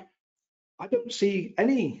 it's like, I don't see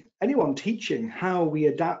anyone teaching how we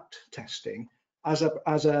adapt testing as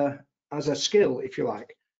a skill, if you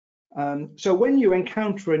like. So when you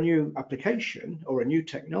encounter a new application or a new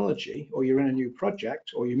technology, or you're in a new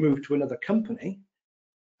project, or you move to another company,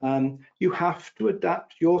 you have to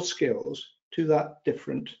adapt your skills to that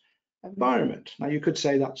different environment. Now, you could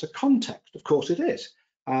say that's a context. Of course it is.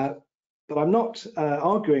 But I'm not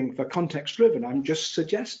arguing for context driven. I'm just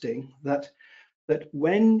suggesting that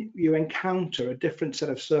when you encounter a different set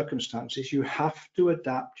of circumstances, you have to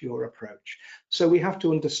adapt your approach. So we have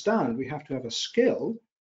to understand, we have to have a skill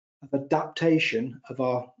of adaptation of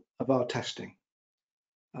our testing.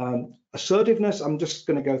 Assertiveness, I'm just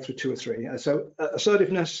going to go through 2 or 3. So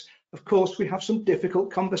assertiveness, of course, we have some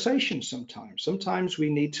difficult conversations sometimes. Sometimes we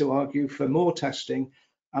need to argue for more testing,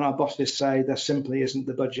 and our bosses say there simply isn't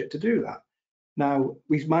the budget to do that. Now,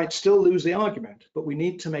 we might still lose the argument, but we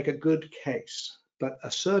need to make a good case. But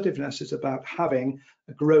assertiveness is about having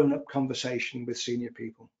a grown-up conversation with senior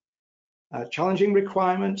people. Challenging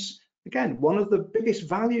requirements. Again, one of the biggest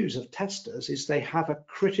values of testers is they have a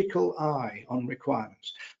critical eye on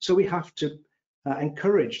requirements. So we have to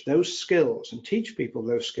encourage those skills and teach people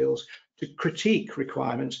those skills to critique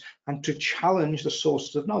requirements and to challenge the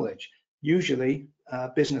sources of knowledge, usually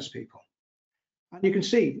business people. And you can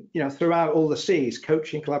see, throughout all the C's,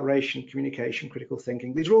 coaching, collaboration, communication, critical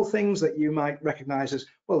thinking, these are all things that you might recognize as,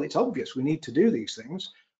 well, it's obvious we need to do these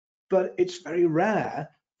things, but it's very rare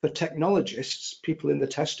for technologists, people in the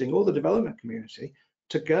testing or the development community,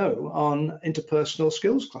 to go on interpersonal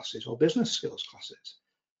skills classes or business skills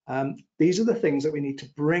classes. These are the things that we need to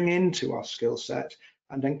bring into our skill set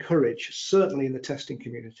and encourage, certainly in the testing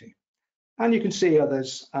community. And you can see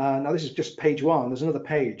others. Now, this is just page 1. There's another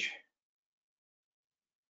page.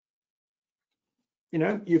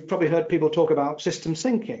 You've probably heard people talk about systems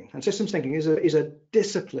thinking, and systems thinking is a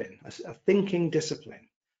discipline, a thinking discipline.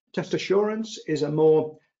 Test assurance is a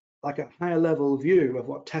more like a higher level view of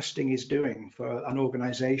what testing is doing for an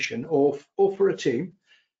organization or for a team.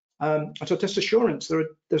 And so test assurance,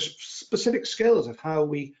 there's specific skills of how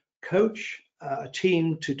we coach a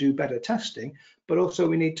team to do better testing, but also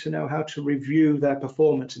we need to know how to review their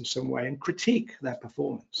performance in some way and critique their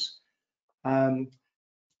performance.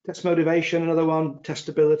 Test motivation, another one,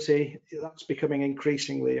 testability, that's becoming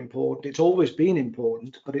increasingly important. It's always been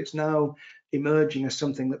important, but it's now emerging as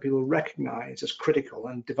something that people recognize as critical,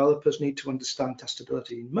 and developers need to understand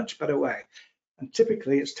testability in a much better way. And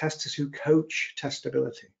typically it's testers who coach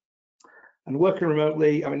testability. And working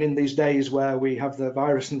remotely, I mean, in these days where we have the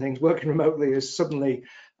virus and things, working remotely is suddenly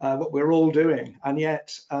what we're all doing. And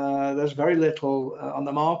yet there's very little on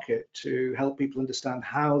the market to help people understand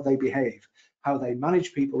how they behave, how they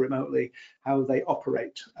manage people remotely, how they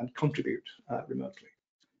operate and contribute remotely.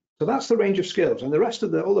 So that's the range of skills. And the rest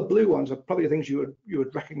of all the blue ones are probably things you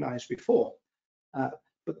would recognize before.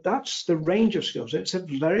 But that's the range of skills. It's a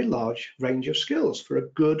very large range of skills for a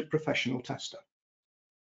good professional tester.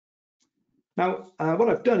 Now, what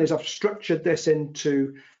I've done is I've structured this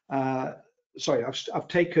into, I've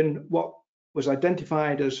taken what was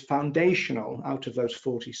identified as foundational out of those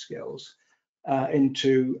 40 skills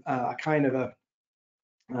into a kind of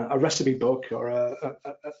a recipe book or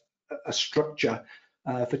a structure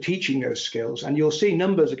for teaching those skills. And you'll see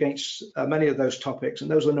numbers against many of those topics,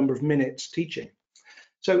 and those are the number of minutes teaching.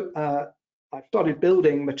 So I've started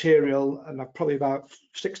building material, and I'm probably about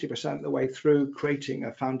 60% of the way through creating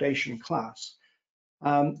a foundation class.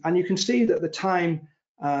 And you can see that the time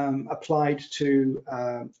applied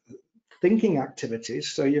to thinking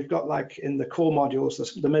activities. So you've got, like in the core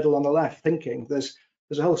modules, the middle on the left, thinking. There's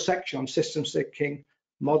a whole section on systems thinking,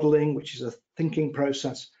 modeling, which is a thinking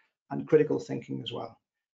process, and critical thinking as well.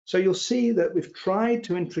 So you'll see that we've tried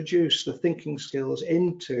to introduce the thinking skills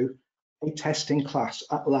into a testing class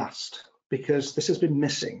at last, because this has been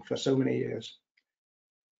missing for so many years.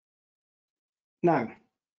 Now,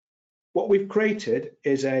 what we've created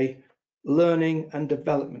is a learning and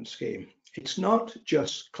development scheme. It's not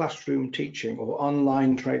just classroom teaching or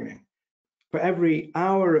online training. For every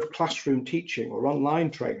hour of classroom teaching or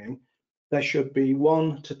online training, there should be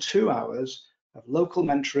 1 to 2 hours of local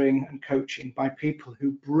mentoring and coaching by people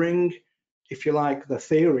who bring, if you like, the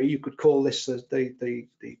theory. You could call this the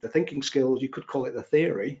thinking skills, you could call it the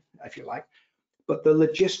theory, if you like, but the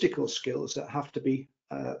logistical skills that have to be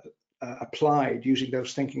applied using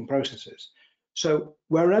those thinking processes. So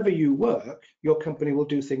wherever you work, your company will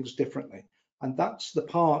do things differently. And that's the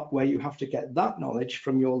part where you have to get that knowledge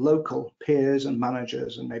from your local peers and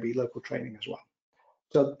managers and maybe local training as well.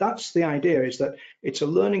 So that's the idea, is that it's a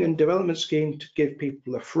learning and development scheme to give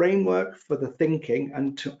people a framework for the thinking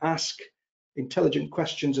and to ask intelligent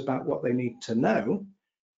questions about what they need to know,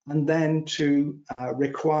 and then to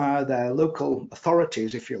require their local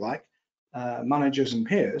authorities, if you like, managers and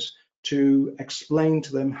peers, to explain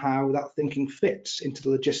to them how that thinking fits into the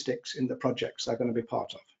logistics in the projects they're going to be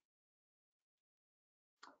part of.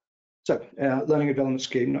 So learning and development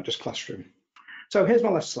scheme, not just classroom. So here's my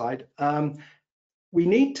last slide. We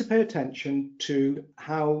need to pay attention to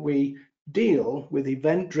how we deal with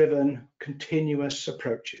event-driven continuous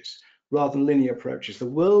approaches rather than linear approaches. The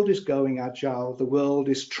world is going agile, the world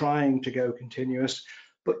is trying to go continuous,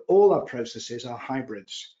 but all our processes are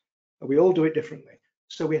hybrids. We all do it differently.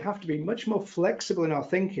 So we have to be much more flexible in our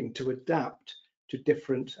thinking to adapt to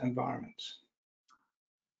different environments.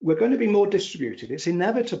 We're going to be more distributed. It's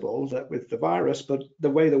inevitable that with the virus, but the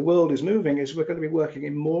way the world is moving is we're going to be working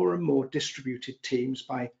in more and more distributed teams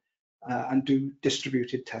and do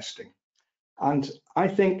distributed testing. And I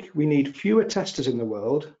think we need fewer testers in the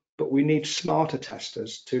world, but we need smarter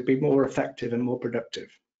testers to be more effective and more productive.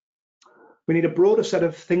 We need a broader set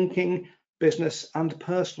of thinking, business, and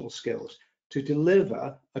personal skills to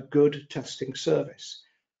deliver a good testing service.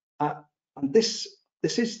 And this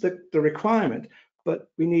is the requirement,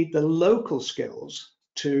 but we need the local skills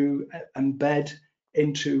to embed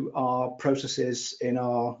into our processes in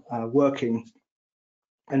our working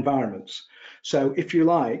environments. So if you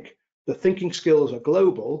like, the thinking skills are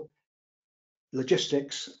global,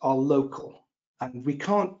 logistics are local. And I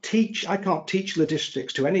can't teach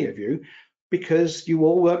logistics to any of you because you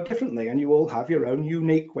all work differently and you all have your own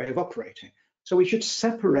unique way of operating. So we should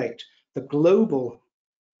separate the global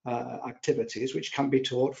activities which can be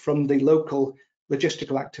taught from the local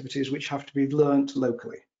logistical activities which have to be learned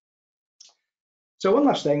locally. So one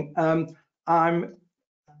last thing, I'm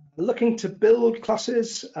looking to build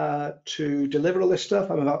classes to deliver all this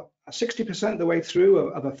stuff. I'm about 60% of the way through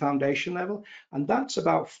of a foundation level, and that's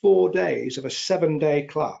about 4 days of a 7-day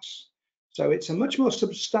class. So it's a much more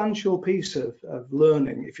substantial piece of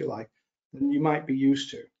learning, if you like, than you might be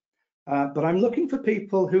used to. But I'm looking for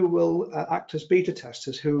people who will act as beta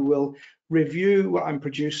testers, who will review what I'm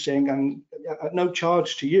producing, and at no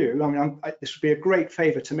charge to you. I mean, this would be a great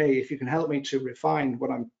favor to me if you can help me to refine what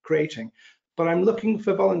I'm creating. But I'm looking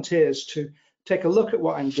for volunteers to take a look at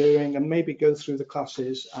what I'm doing and maybe go through the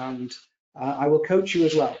classes, and I will coach you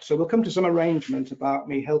as well. So we'll come to some arrangement about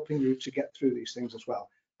me helping you to get through these things as well.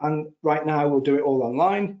 And right now we'll do it all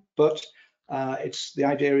online, but the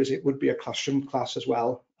idea is it would be a classroom class as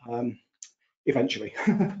well, eventually,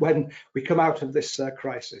 when we come out of this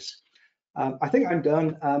crisis. I think I'm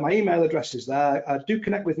done. My email address is there. Do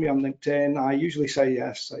connect with me on LinkedIn. I usually say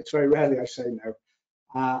yes. It's very rarely I say no.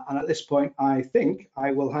 And at this point, I think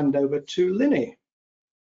I will hand over to Linny.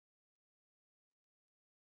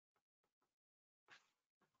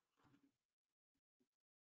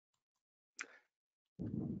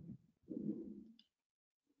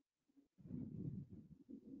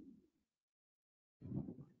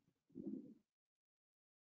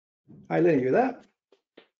 Hi, Linny, you there?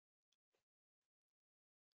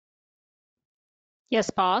 Yes,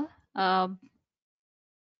 Paul. So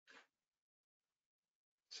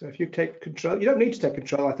if you take control, you don't need to take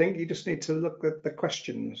control, I think. You just need to look at the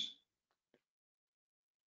questions.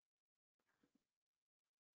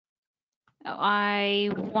 I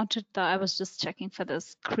was just checking for the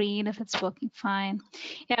screen if it's working fine.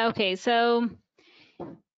 Yeah, okay. So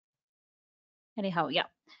anyhow, yeah.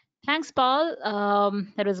 Thanks, Paul.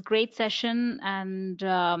 That was a great session and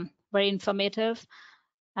very informative.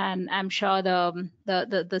 And I'm sure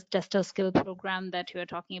the tester skill program that you're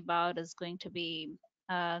talking about is going to be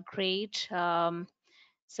great.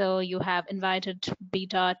 So you have invited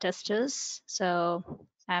beta testers. So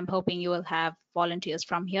I'm hoping you will have volunteers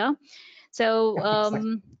from here. So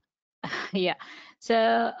yeah.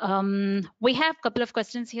 So we have a couple of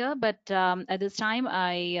questions here, but at this time,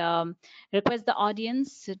 I request the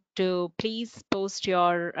audience to please post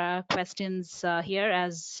your questions here,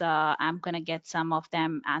 as I'm going to get some of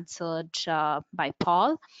them answered by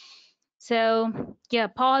Paul. So yeah,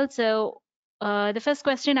 Paul, so the first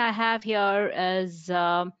question I have here is,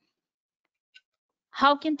 how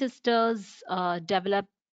can testers develop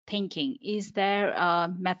thinking? Is there a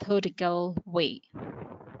methodical way?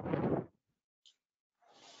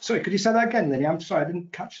 Sorry, could you say that again, Linny? I'm sorry, I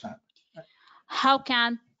didn't catch that. How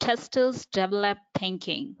can testers develop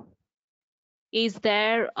thinking? Is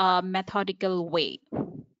there a methodical way?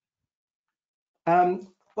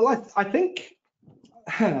 Well, I think,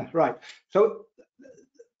 right. So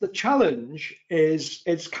the challenge is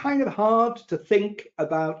it's kind of hard to think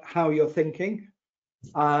about how you're thinking.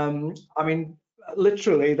 I mean,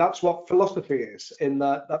 literally, that's what philosophy is, in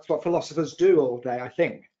that that's what philosophers do all day, I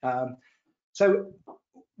think. So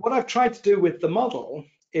what I've tried to do with the model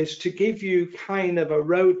is to give you kind of a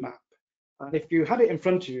roadmap. And if you had it in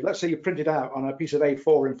front of you, let's say you print it out on a piece of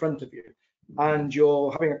A4 in front of you, and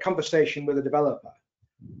you're having a conversation with a developer,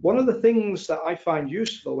 one of the things that I find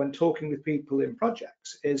useful when talking with people in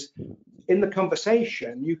projects is, in the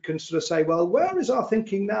conversation, you can sort of say, well, where is our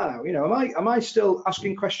thinking now? You know, am I still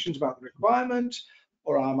asking questions about the requirement,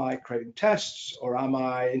 or am I creating tests, or am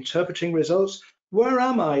I interpreting results? Where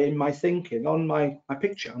am I in my thinking on my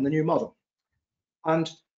picture, on the new model?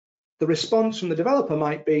 And the response from the developer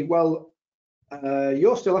might be, well,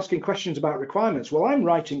 you're still asking questions about requirements. Well, I'm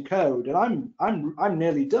writing code, and I'm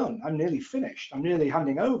nearly done. I'm nearly finished. I'm nearly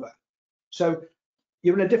handing over. So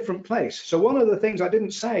you're in a different place. So one of the things I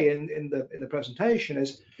didn't say in the presentation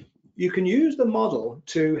is, you can use the model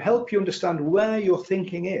to help you understand where your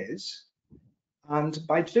thinking is, and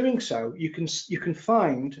by doing so, you can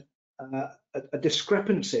find a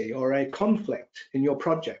discrepancy or a conflict in your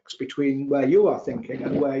projects between where you are thinking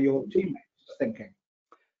and where your teammates are thinking.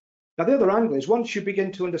 Now, the other angle is, once you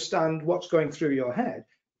begin to understand what's going through your head,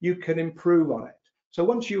 you can improve on it. So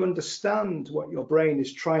once you understand what your brain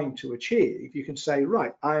is trying to achieve, you can say,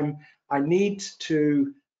 right, I need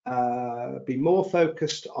to be more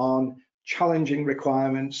focused on challenging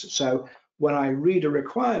requirements. So when I read a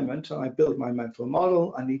requirement and I build my mental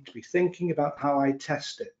model, I need to be thinking about how I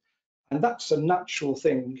test it. And that's a natural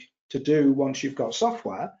thing to do once you've got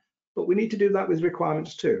software, but we need to do that with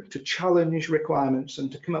requirements too, to challenge requirements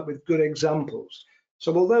and to come up with good examples.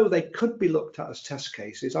 So although they could be looked at as test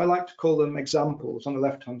cases, I like to call them examples on the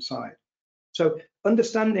left-hand side. So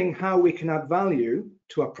understanding how we can add value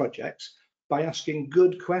to our projects by asking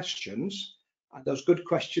good questions, and those good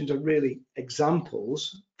questions are really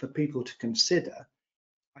examples for people to consider.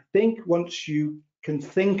 I think once you can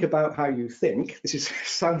think about how you think, this is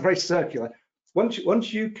sounds very circular.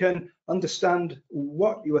 Once you can understand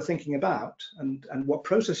what you are thinking about and what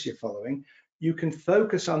process you're following, you can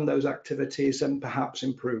focus on those activities and perhaps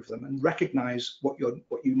improve them and recognize what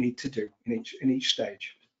you need to do in each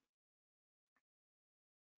stage.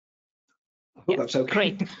 I hope that's okay.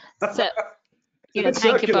 Great. So, It's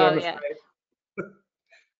thank you, circular, Paul. I'm Yeah. afraid.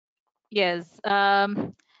 Yes.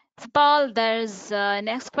 So Paul, there's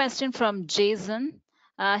next question from Jason.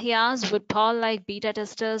 He asked, would Paul like beta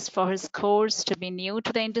testers for his course to be new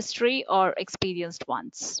to the industry or experienced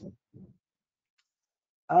ones?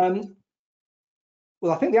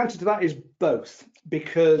 Well, I think the answer to that is both,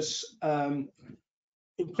 because in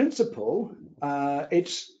principle,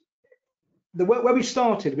 it's where we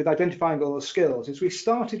started with identifying all the skills is we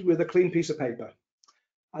started with a clean piece of paper.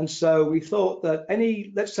 And so we thought that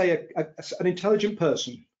let's say an intelligent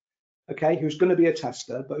person, okay, who's going to be a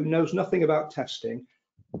tester, but who knows nothing about testing,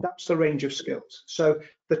 that's the range of skills. So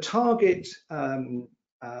the target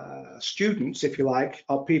students, if you like,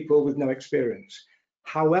 are people with no experience.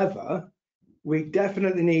 However, we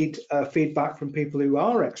definitely need feedback from people who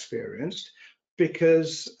are experienced,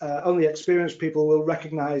 because only experienced people will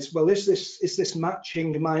recognize, well, is this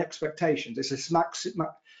matching my expectations? Is this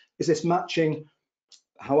matching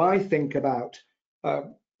how I think about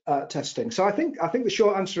testing? So I think the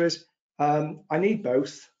short answer is I need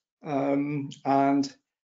both,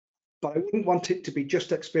 but I wouldn't want it to be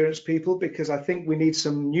just experienced people, because I think we need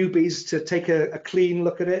some newbies to take a clean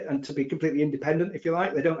look at it and to be completely independent, if you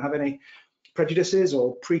like. They don't have any prejudices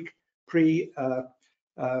or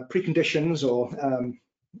preconditions or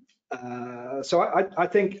so I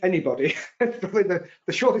think anybody. Probably the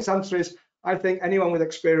shortest answer is I think anyone with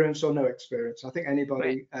experience or no experience. I think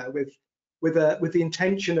anybody with the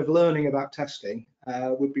intention of learning about testing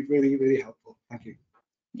would be really, really helpful. Thank you.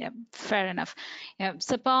 Yeah, fair enough. Yeah.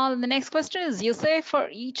 So Paul, the next question is, you say for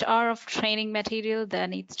each hour of training material, there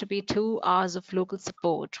needs to be 2 hours of local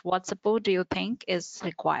support. What support do you think is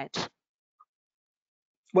required?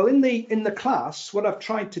 Well, in the class, what I've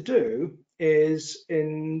tried to do is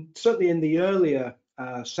certainly in the earlier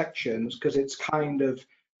sections, because it's kind of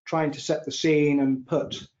trying to set the scene and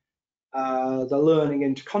put the learning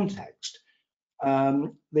into context.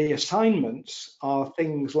 The assignments are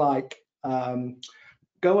things like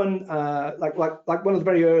go and like one of the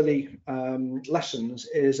very early lessons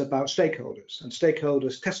is about stakeholders, and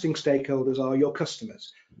testing stakeholders are your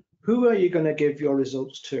customers. Who are you going to give your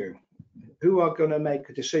results to? Who are going to make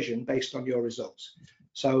a decision based on your results?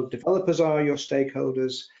 So developers are your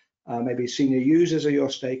stakeholders, maybe senior users are your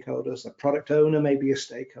stakeholders, the product owner may be a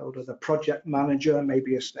stakeholder, the project manager may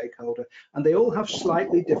be a stakeholder, and they all have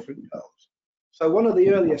slightly different goals. So one of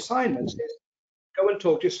the early assignments is go and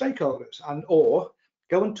talk to your stakeholders, or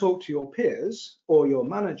go and talk to your peers or your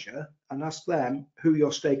manager and ask them who your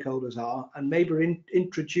stakeholders are, and maybe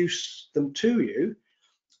introduce them to you,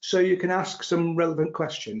 so you can ask some relevant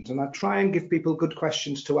questions. And I try and give people good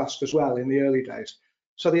questions to ask as well in the early days.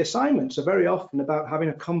 So the assignments are very often about having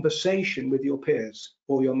a conversation with your peers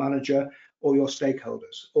or your manager or your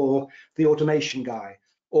stakeholders or the automation guy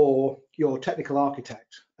or your technical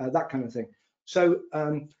architect, that kind of thing. So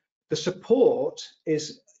the support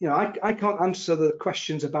is, I can't answer the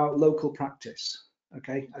questions about local practice,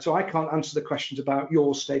 okay? So I can't answer the questions about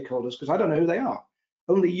your stakeholders because I don't know who they are.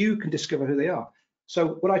 Only you can discover who they are.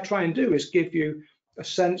 So what I try and do is give you a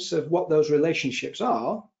sense of what those relationships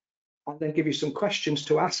are, and then give you some questions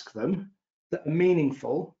to ask them that are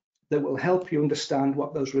meaningful, that will help you understand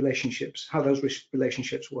what those relationships, how those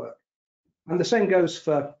relationships work. And the same goes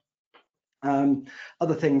for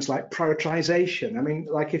other things like prioritization. I mean,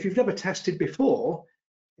 like if you've never tested before,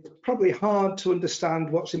 it's probably hard to understand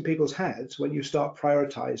what's in people's heads when you start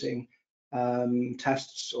prioritizing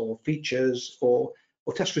tests or features or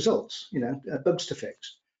test results, bugs to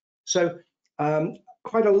fix. So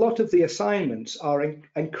quite a lot of the assignments are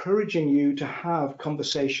encouraging you to have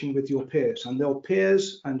conversation with your peers, and your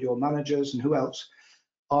peers and your managers and who else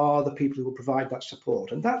are the people who will provide that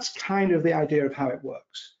support. And that's kind of the idea of how it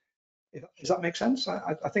works. Does that make sense?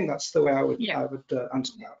 I think that's the way I would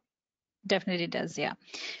answer that. Definitely does, yeah.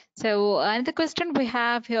 So another question we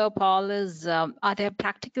have here, Paul, is are there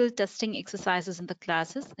practical testing exercises in the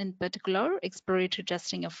classes, in particular exploratory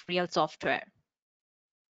testing of real software?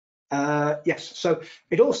 Yes. So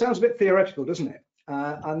it all sounds a bit theoretical, doesn't it?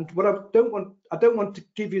 And what I don't want to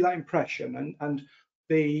give you that impression. And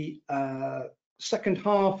the second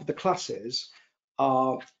half of the classes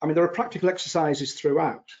are, I mean, there are practical exercises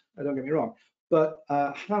throughout. Don't get me wrong, but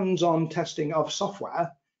hands-on testing of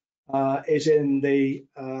software is in the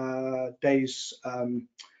days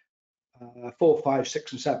 4, 5,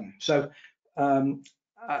 6, and 7. So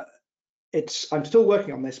I'm still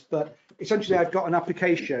working on this, but essentially I've got an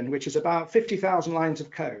application which is about 50,000 lines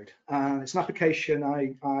of code, and it's an application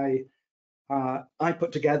I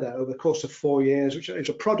put together over the course of 4 years, which is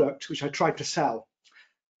a product which I tried to sell,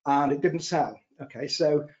 and it didn't sell. Okay,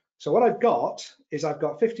 so what I've got is I've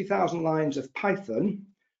got 50,000 lines of Python,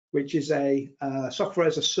 which is a software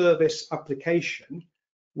as a service application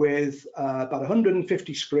with about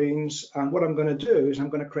 150 screens. And what I'm going to do is I'm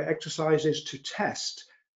going to create exercises to test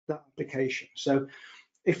that application. So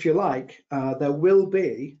if you like, there will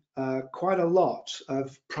be quite a lot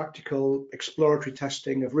of practical exploratory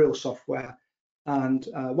testing of real software. And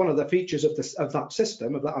one of the features of that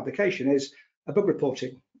system, of that application, is a bug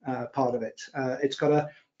reporting part of it. It's got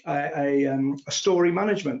a story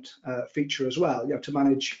management feature as well, to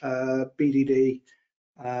manage BDD,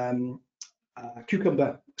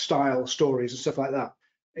 cucumber style stories and stuff like that.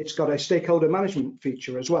 It's got a stakeholder management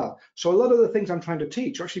feature as well. So a lot of the things I'm trying to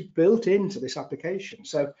teach are actually built into this application.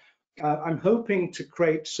 So I'm hoping to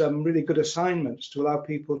create some really good assignments to allow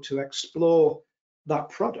people to explore that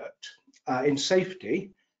product in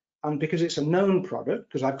safety. And because it's a known product,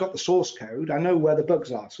 because I've got the source code, I know where the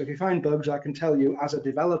bugs are. So if you find bugs, I can tell you as a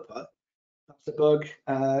developer, that's the bug,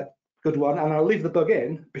 good one. And I'll leave the bug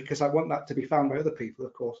in because I want that to be found by other people,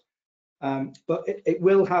 of course. But it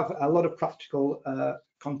will have a lot of practical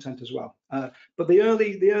content as well. But the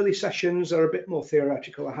early sessions are a bit more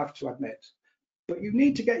theoretical, I have to admit. But you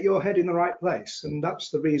need to get your head in the right place, and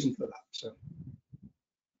that's the reason for that. So.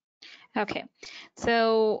 Okay,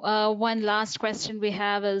 so one last question we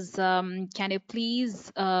have is, can you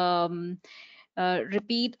please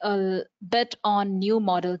repeat a bit on new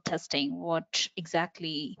model testing, what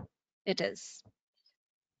exactly it is?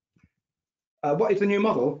 What is the new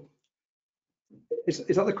model? Is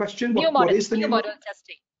that the question? What is the new model?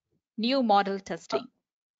 Testing? New model testing.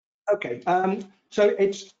 Okay, so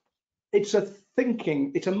it's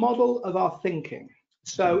a model of our thinking.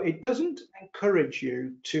 So it doesn't encourage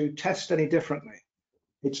you to test any differently.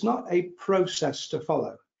 It's not a process to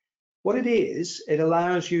follow. What it is, it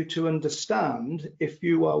allows you to understand if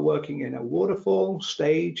you are working in a waterfall,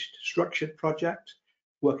 staged, structured project,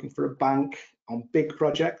 working for a bank on big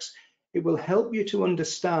projects. It will help you to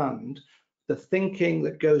understand the thinking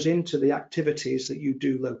that goes into the activities that you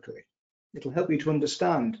do locally. It'll help you to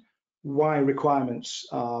understand why requirements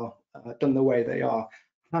are done the way they are,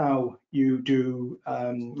 how you do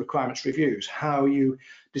requirements reviews, how you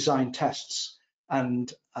design tests,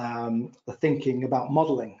 and the thinking about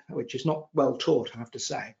modeling, which is not well taught, I have to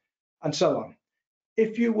say, and so on.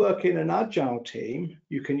 If you work in an agile team,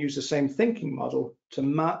 you can use the same thinking model to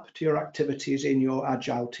map to your activities in your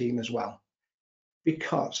agile team as well.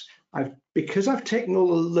 Because I've taken all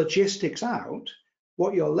the logistics out,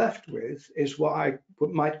 what you're left with is what I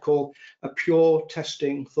might call a pure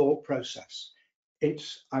testing thought process.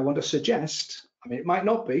 I want to suggest, I mean, it might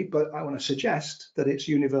not be, but I want to suggest that it's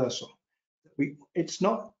universal. It's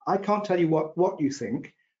not, I can't tell you what you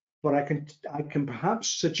think, but I can perhaps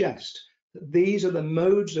suggest that these are the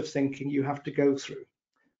modes of thinking you have to go through.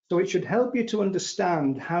 So it should help you to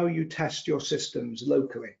understand how you test your systems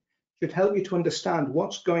locally. It should help you to understand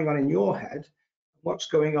what's going on in your head, what's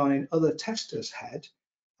going on in other testers' head,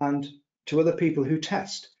 and to other people who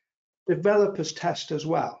test. Developers test as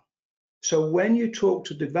well. So when you talk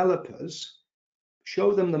to developers,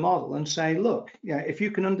 show them the model and say, look, if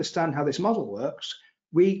you can understand how this model works,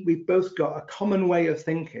 we've both got a common way of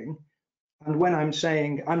thinking. And when I'm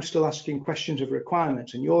saying I'm still asking questions of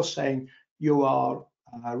requirements and you're saying you are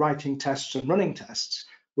writing tests and running tests,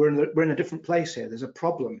 we're in a different place here. There's a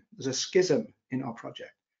problem. There's a schism in our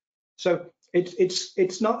project. So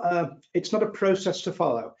it's not a process to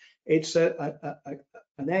follow. It's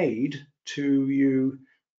an aid to you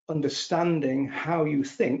understanding how you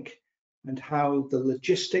think and how the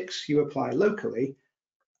logistics you apply locally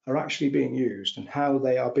are actually being used and how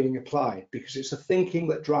they are being applied, because it's the thinking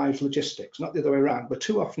that drives logistics, not the other way around. We're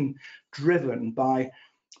too often driven by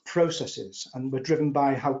processes, and we're driven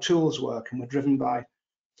by how tools work, and we're driven by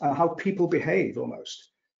how people behave almost.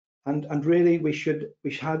 And really, we should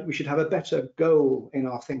have a better goal in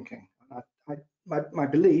our thinking. My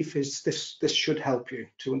belief is this should help you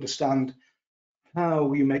to understand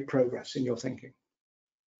how you make progress in your thinking.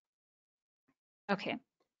 Okay.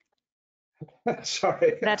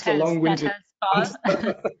 Sorry, that's a long-winded answer.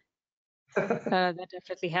 That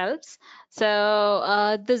definitely helps.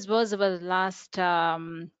 So this was our last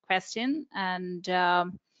question, and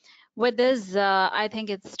with this, I think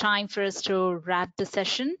it's time for us to wrap the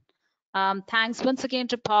session. Thanks once again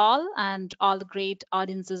to Paul and all the great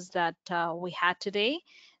audiences that we had today.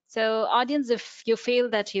 So audience, if you feel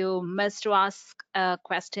that you missed to ask a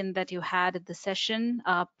question that you had at the session,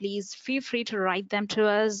 please feel free to write them to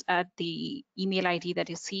us at the email ID that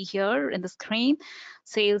you see here in the screen,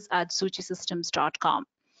 sales@zuchisystems.com.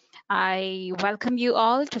 I welcome you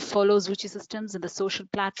all to follow Zuchi Systems in the social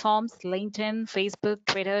platforms, LinkedIn, Facebook,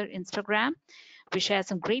 Twitter, Instagram. We share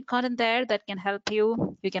some great content there that can help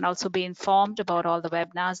you. You can also be informed about all the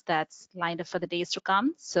webinars that's lined up for the days to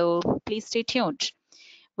come. So please stay tuned.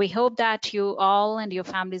 We hope that you all and your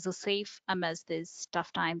families are safe amidst these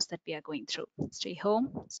tough times that we are going through. Stay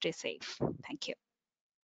home, stay safe. Thank you.